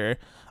factor,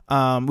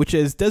 which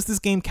is, does this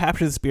game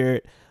capture the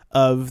spirit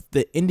of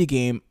the indie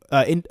game?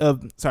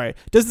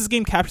 Does this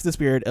game capture the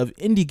spirit of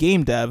indie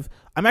game dev?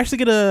 I'm actually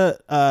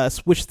gonna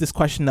switch this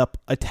question up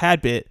a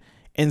tad bit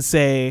and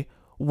say,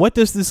 what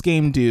does this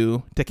game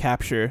do to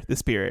capture the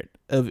spirit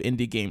of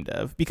indie game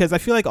dev? Because I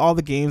feel like all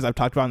the games I've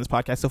talked about on this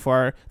podcast so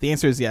far, the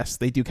answer is yes,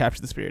 they do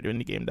capture the spirit of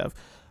indie game dev.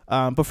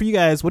 But for you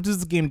guys, what does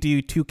the game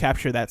do to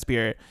capture that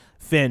spirit?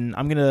 Finn,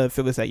 I'm going to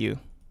throw this at you.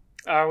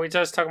 Are we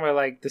just talking about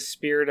like the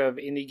spirit of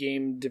indie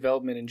game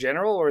development in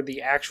general, or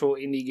the actual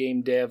indie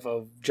game dev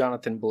of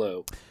Jonathan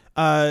Blow?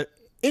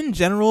 In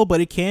general,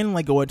 but it can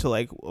like go into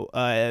like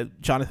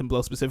Jonathan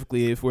Blow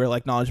specifically if we're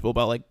like knowledgeable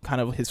about like kind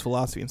of his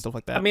philosophy and stuff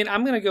like that. I mean,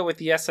 I'm gonna go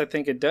with yes. I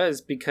think it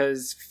does,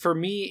 because for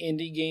me,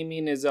 indie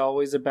gaming is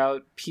always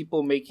about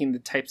people making the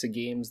types of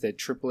games that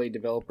AAA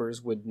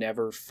developers would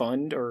never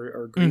fund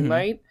or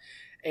greenlight.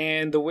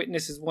 And The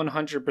Witness is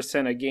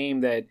 100% a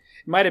game that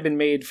might have been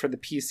made for the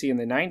PC in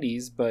the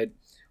 90s, but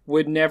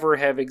would never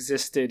have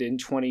existed in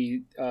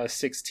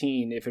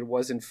 2016 if it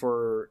wasn't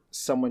for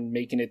someone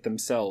making it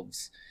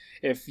themselves.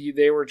 If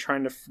they were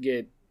trying to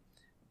get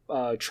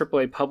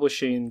AAA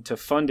publishing to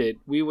fund it,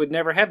 we would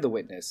never have The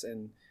Witness.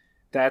 And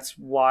that's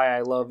why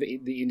I love the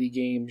indie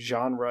game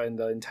genre and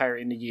the entire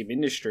indie game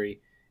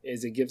industry,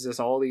 is it gives us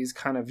all these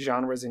kind of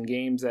genres and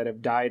games that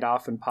have died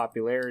off in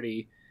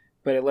popularity,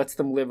 but it lets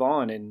them live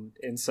on and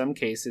in some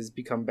cases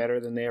become better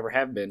than they ever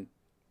have been.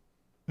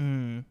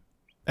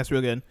 That's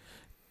real good.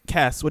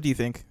 Cass, what do you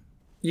think?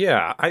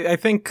 Yeah, I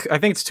think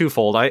it's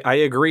twofold. I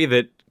agree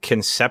that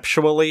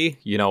conceptually,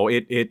 you know,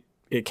 it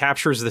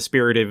captures the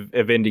spirit of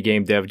indie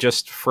game dev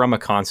just from a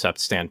concept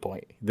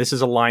standpoint. This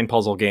is a line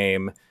puzzle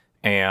game,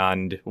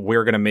 and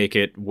we're going to make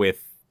it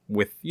with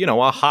you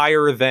know, a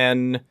higher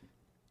than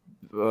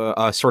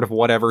a sort of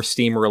whatever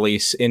Steam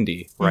release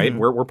indie, right?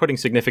 We're putting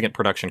significant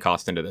production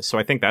cost into this, so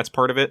I think that's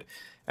part of it.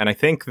 And I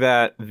think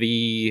that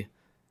the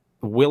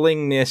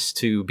willingness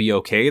to be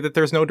okay that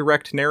there's no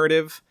direct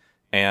narrative,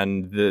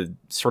 and the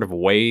sort of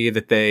way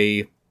that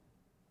they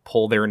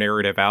pull their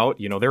narrative out.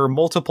 You know, there are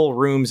multiple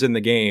rooms in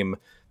the game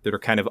that are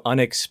kind of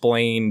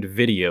unexplained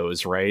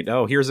videos, right?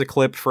 Oh, here's a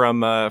clip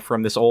from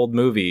this old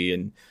movie,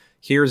 and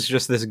here's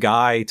just this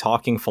guy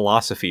talking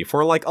philosophy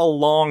for like a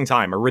long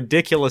time, a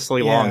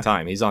ridiculously long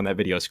time. He's on that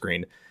video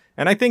screen.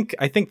 And I think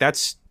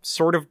that's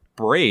sort of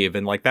brave,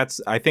 and like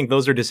I think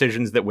those are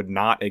decisions that would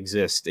not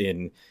exist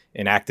in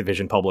an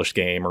Activision published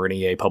game or an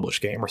EA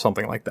published game or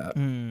something like that.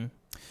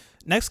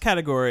 Next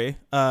category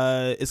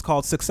is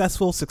called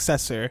Successful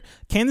Successor.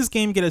 Can this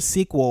game get a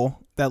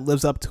sequel that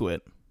lives up to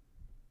it?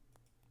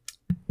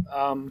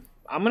 I'm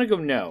gonna go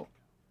no.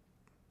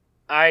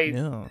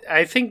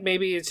 I think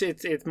maybe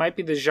it might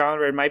be the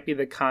genre, it might be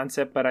the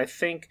concept, but I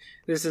think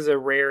this is a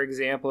rare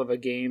example of a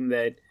game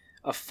that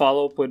a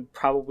follow-up would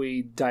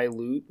probably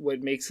dilute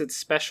what makes it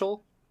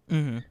special.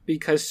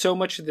 Because so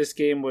much of this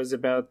game was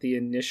about the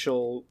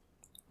initial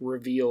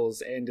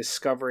reveals and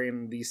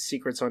discovering these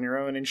secrets on your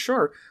own. And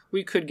sure,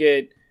 we could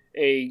get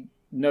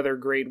another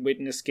great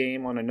Witness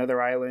game on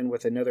another island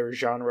with another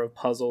genre of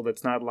puzzle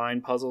that's not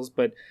line puzzles,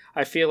 but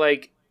I feel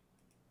like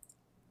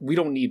we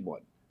don't need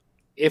one.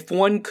 If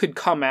one could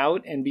come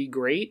out and be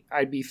great,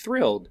 I'd be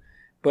thrilled.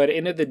 But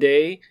end of the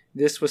day,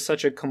 this was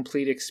such a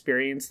complete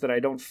experience that I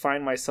don't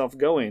find myself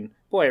going,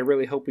 boy, I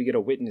really hope we get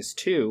a Witness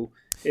 2.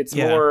 It's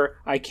more,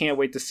 I can't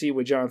wait to see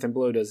what Jonathan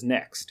Blow does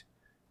next.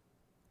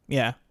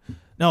 Yeah.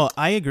 No,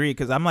 I agree,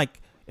 because I'm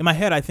like, in my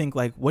head, I think,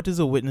 like, what does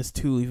a Witness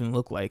 2 even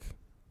look like?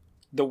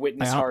 The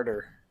Witness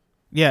harder.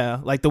 Yeah,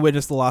 like the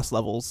Witness the Lost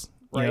levels.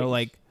 You know,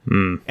 like,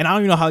 and I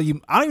don't even know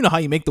how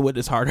you make the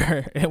Witness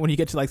harder. And when you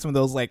get to like some of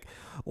those like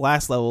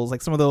last levels,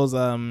 like some of those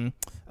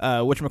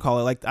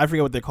whatchamacallit, like I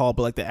forget what they're called,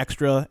 but like the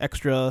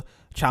extra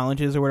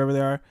challenges or whatever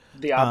they are.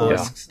 The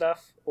obelisk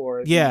stuff,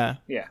 or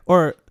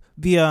or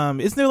the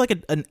isn't there like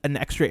an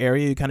extra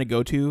area you kind of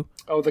go to?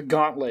 Oh, the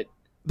gauntlet.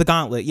 The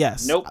gauntlet,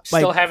 yes. Nope,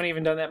 still haven't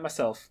even done that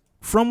myself.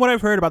 From what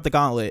I've heard about the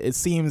gauntlet, it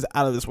seems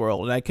out of this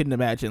world, and I couldn't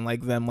imagine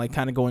like them like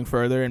kind of going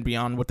further and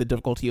beyond what the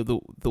difficulty of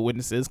the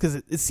Witness is, because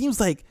it seems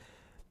like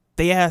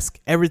they ask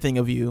everything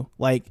of you.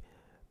 Like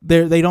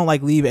they don't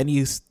like leave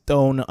any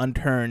stone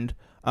unturned,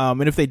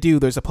 and if they do,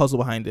 there's a puzzle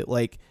behind it.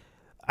 Like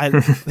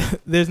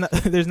there's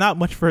not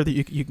much further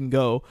you can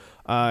go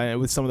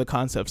with some of the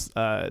concepts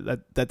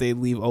that they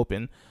leave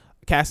open.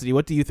 Cassidy,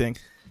 what do you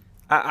think?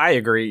 I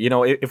agree. You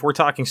know, if we're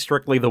talking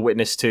strictly The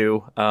Witness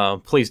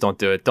 2, please don't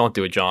do it. Don't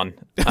do it, John.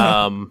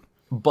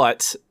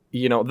 But,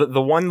 you know,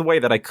 the one way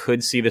that I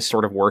could see this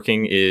sort of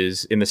working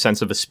is in the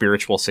sense of a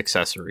spiritual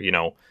successor. You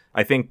know,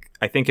 I think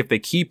if they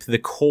keep the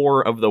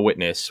core of The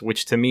Witness,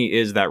 which to me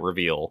is that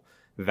reveal,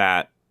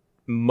 that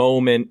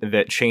moment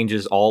that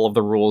changes all of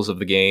the rules of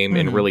the game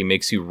and really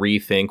makes you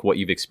rethink what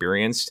you've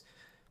experienced,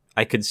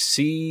 I could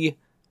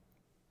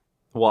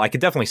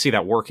definitely see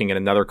that working in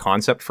another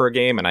concept for a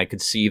game, and I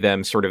could see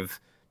them sort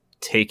of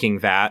taking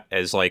that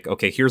as like,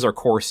 okay, here's our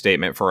core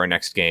statement for our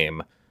next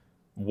game.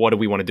 What do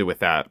we want to do with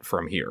that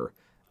from here?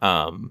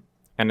 And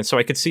so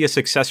I could see a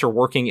successor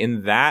working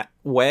in that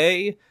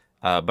way,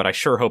 but I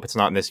sure hope it's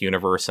not in this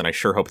universe, and I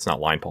sure hope it's not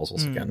line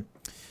puzzles again.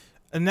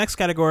 The next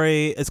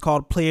category is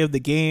called Play of the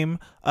Game.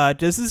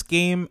 Does this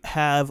game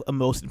have a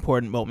most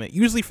important moment?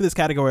 Usually for this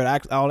category, I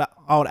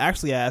would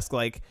actually ask,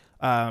 like,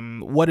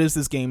 what is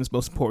this game's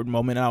most important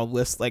moment? And I'll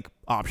list like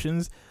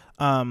options.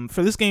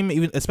 For this game,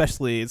 even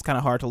especially, it's kind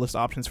of hard to list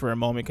options for a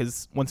moment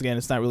because once again,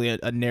 it's not really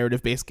a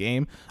narrative based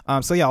game.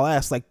 So yeah, I'll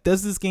ask, like,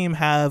 does this game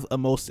have a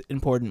most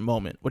important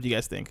moment? What do you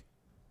guys think?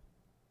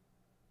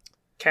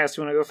 Cass,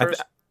 you want to go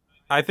first?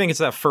 I think it's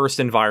that first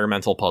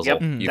environmental puzzle.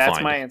 Yep,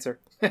 that's my answer.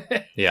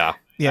 Yeah.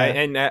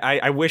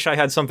 I wish I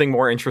had something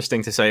more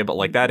interesting to say, but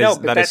like that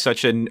is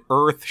such an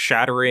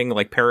earth-shattering,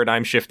 like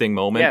paradigm-shifting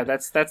moment. Yeah,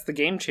 that's the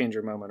game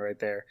changer moment right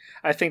there.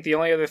 I think the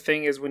only other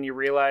thing is when you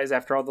realize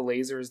after all the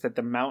lasers that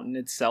the mountain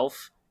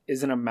itself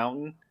isn't a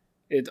mountain.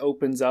 It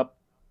opens up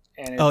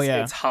and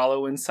it's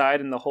hollow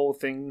inside, and the whole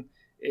thing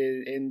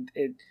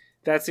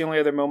that's the only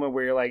other moment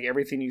where you're like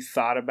everything you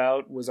thought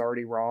about was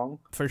already wrong.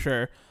 For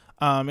sure.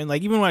 And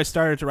like even when I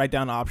started to write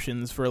down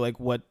options for like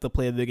what the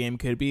play of the game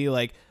could be,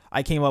 like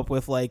I came up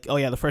with like, oh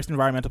yeah, the first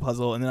environmental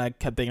puzzle, and then I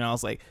kept thinking, I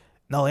was like,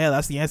 no, yeah,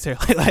 that's the answer.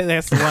 Like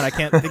that's the one. I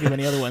can't think of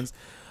any other ones.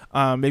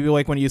 Maybe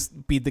like when you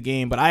beat the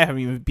game, but I haven't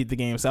even beat the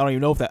game, so I don't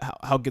even know if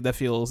how good that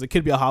feels. It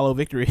could be a hollow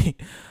victory.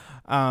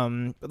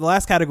 The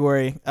last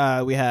category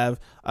we have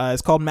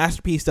is called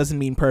Masterpiece Doesn't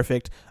Mean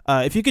Perfect.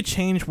 If you could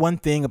change one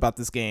thing about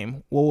this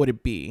game, what would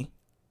it be?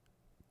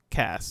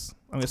 Cass,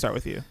 I'm gonna start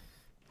with you.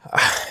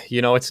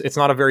 You know, it's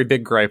not a very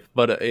big gripe,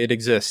 but it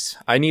exists.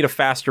 I need a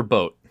faster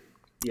boat.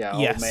 Yeah.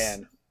 Yes. Oh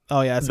man.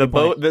 Oh yeah, that's the a good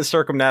point. boat that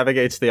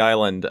circumnavigates the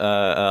island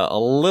a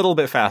little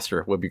bit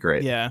faster would be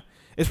great. Yeah.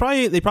 They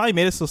probably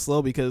made it so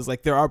slow because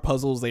like there are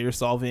puzzles that you're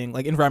solving,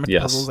 like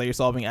environmental puzzles that you're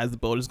solving as the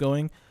boat is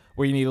going,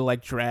 where you need to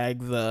like drag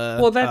the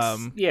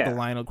the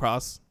line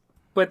across.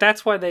 But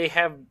that's why they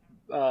have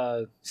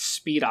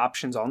speed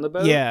options on the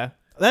boat. Yeah,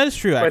 that is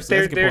true. But Actually,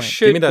 there Give me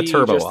should that be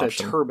turbo just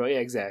option. a turbo. Yeah,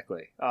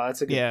 exactly.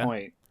 That's a good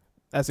point.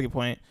 That's a good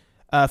point.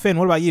 Finn,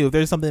 what about you? If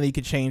there's something that you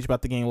could change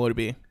about the game, what would it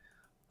be?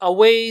 A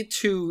way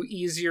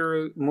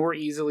to more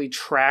easily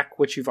track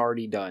what you've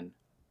already done.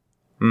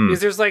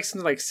 Because there's like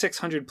something like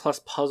 600 plus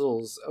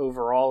puzzles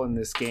overall in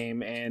this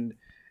game, and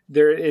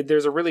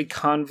there's a really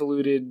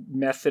convoluted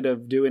method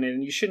of doing it,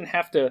 and you shouldn't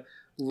have to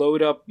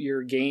load up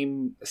your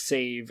game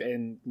save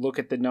and look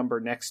at the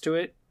number next to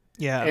it.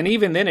 Yeah. And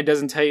even then it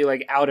doesn't tell you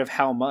like out of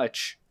how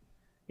much.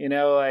 You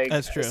know, like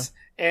that's true.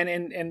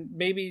 And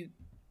maybe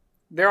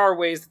there are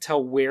ways to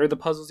tell where the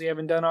puzzles you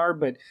haven't done are,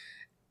 but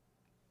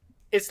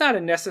it's not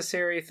a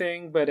necessary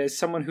thing. But as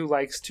someone who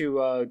likes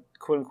to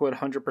quote unquote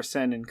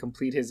 100% and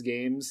complete his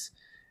games,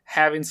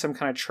 having some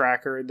kind of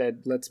tracker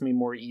that lets me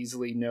more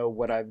easily know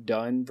what I've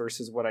done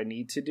versus what I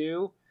need to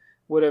do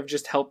would have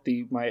just helped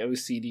my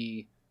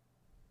OCD.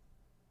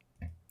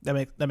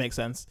 That makes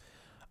sense.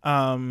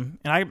 And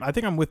I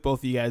think I'm with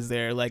both of you guys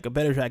there. Like a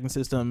better tracking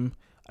system.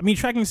 I mean,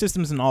 tracking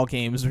systems in all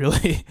games,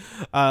 really.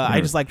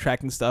 I just like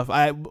tracking stuff.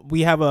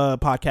 We have a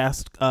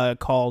podcast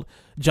called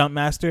Jump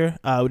Master,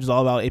 which is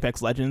all about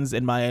Apex Legends,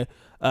 and my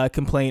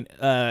complaint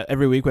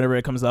every week whenever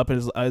it comes up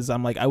is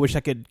I'm like, I wish I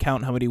could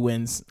count how many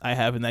wins I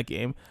have in that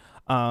game,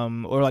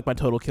 or like my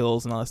total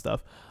kills and all that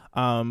stuff.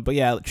 But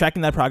yeah,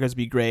 tracking that progress would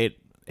be great,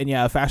 and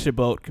yeah, a faster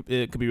boat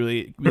it could be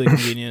really really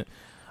convenient.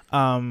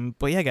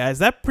 But yeah, guys,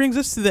 that brings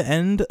us to the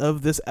end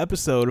of this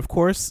episode. Of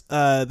course,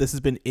 this has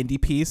been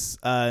Indiepiece,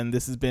 and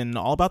this has been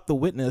all about The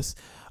Witness.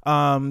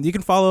 You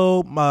can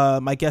follow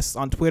my guests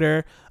on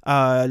Twitter.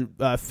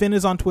 Finn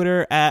is on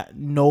Twitter at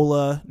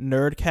NOLA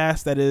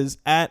Nerdcast. That is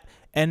at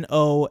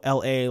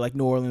NOLA, like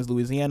New Orleans,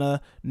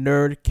 Louisiana,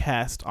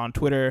 Nerdcast on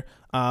Twitter.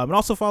 And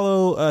also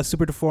follow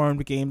Super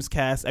Deformed Games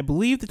Cast. I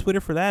believe the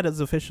Twitter for that is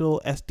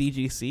official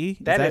SDGC.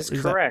 That is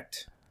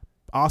correct.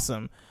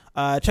 Awesome.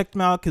 Check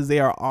them out because they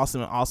are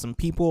awesome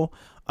people.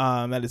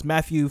 That is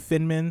Matthew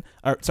Finneman.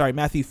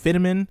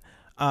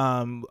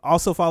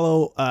 Also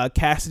follow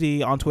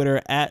Cassidy on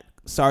Twitter at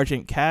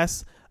Sargent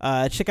Cass.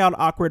 Check out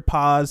Awkward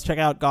Pause. Check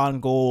out Gone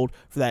Gold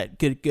for that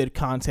good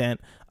content.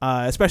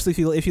 Especially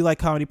if you like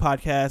comedy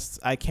podcasts,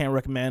 I can't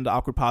recommend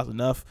Awkward Pause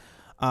enough.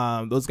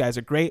 Those guys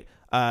are great.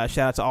 Shout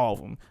out to all of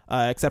them,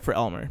 except for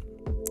Elmer.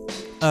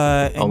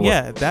 And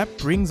yeah, that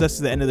brings us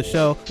to the end of the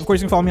show. Of course,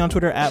 you can follow me on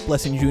Twitter at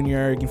Blessing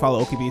Jr. You can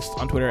follow OKBeast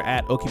on Twitter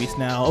at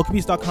OKBeastNow.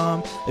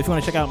 OKBeast.com. If you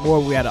want to check out more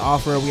of what we had to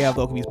offer, we have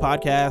the OKBeast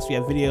podcast, we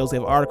have videos, we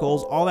have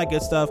articles, all that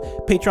good stuff.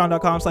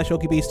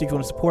 Patreon.com/OKBeast if you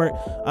want to support.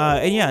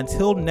 And yeah,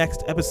 until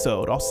next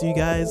episode, I'll see you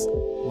guys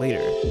later.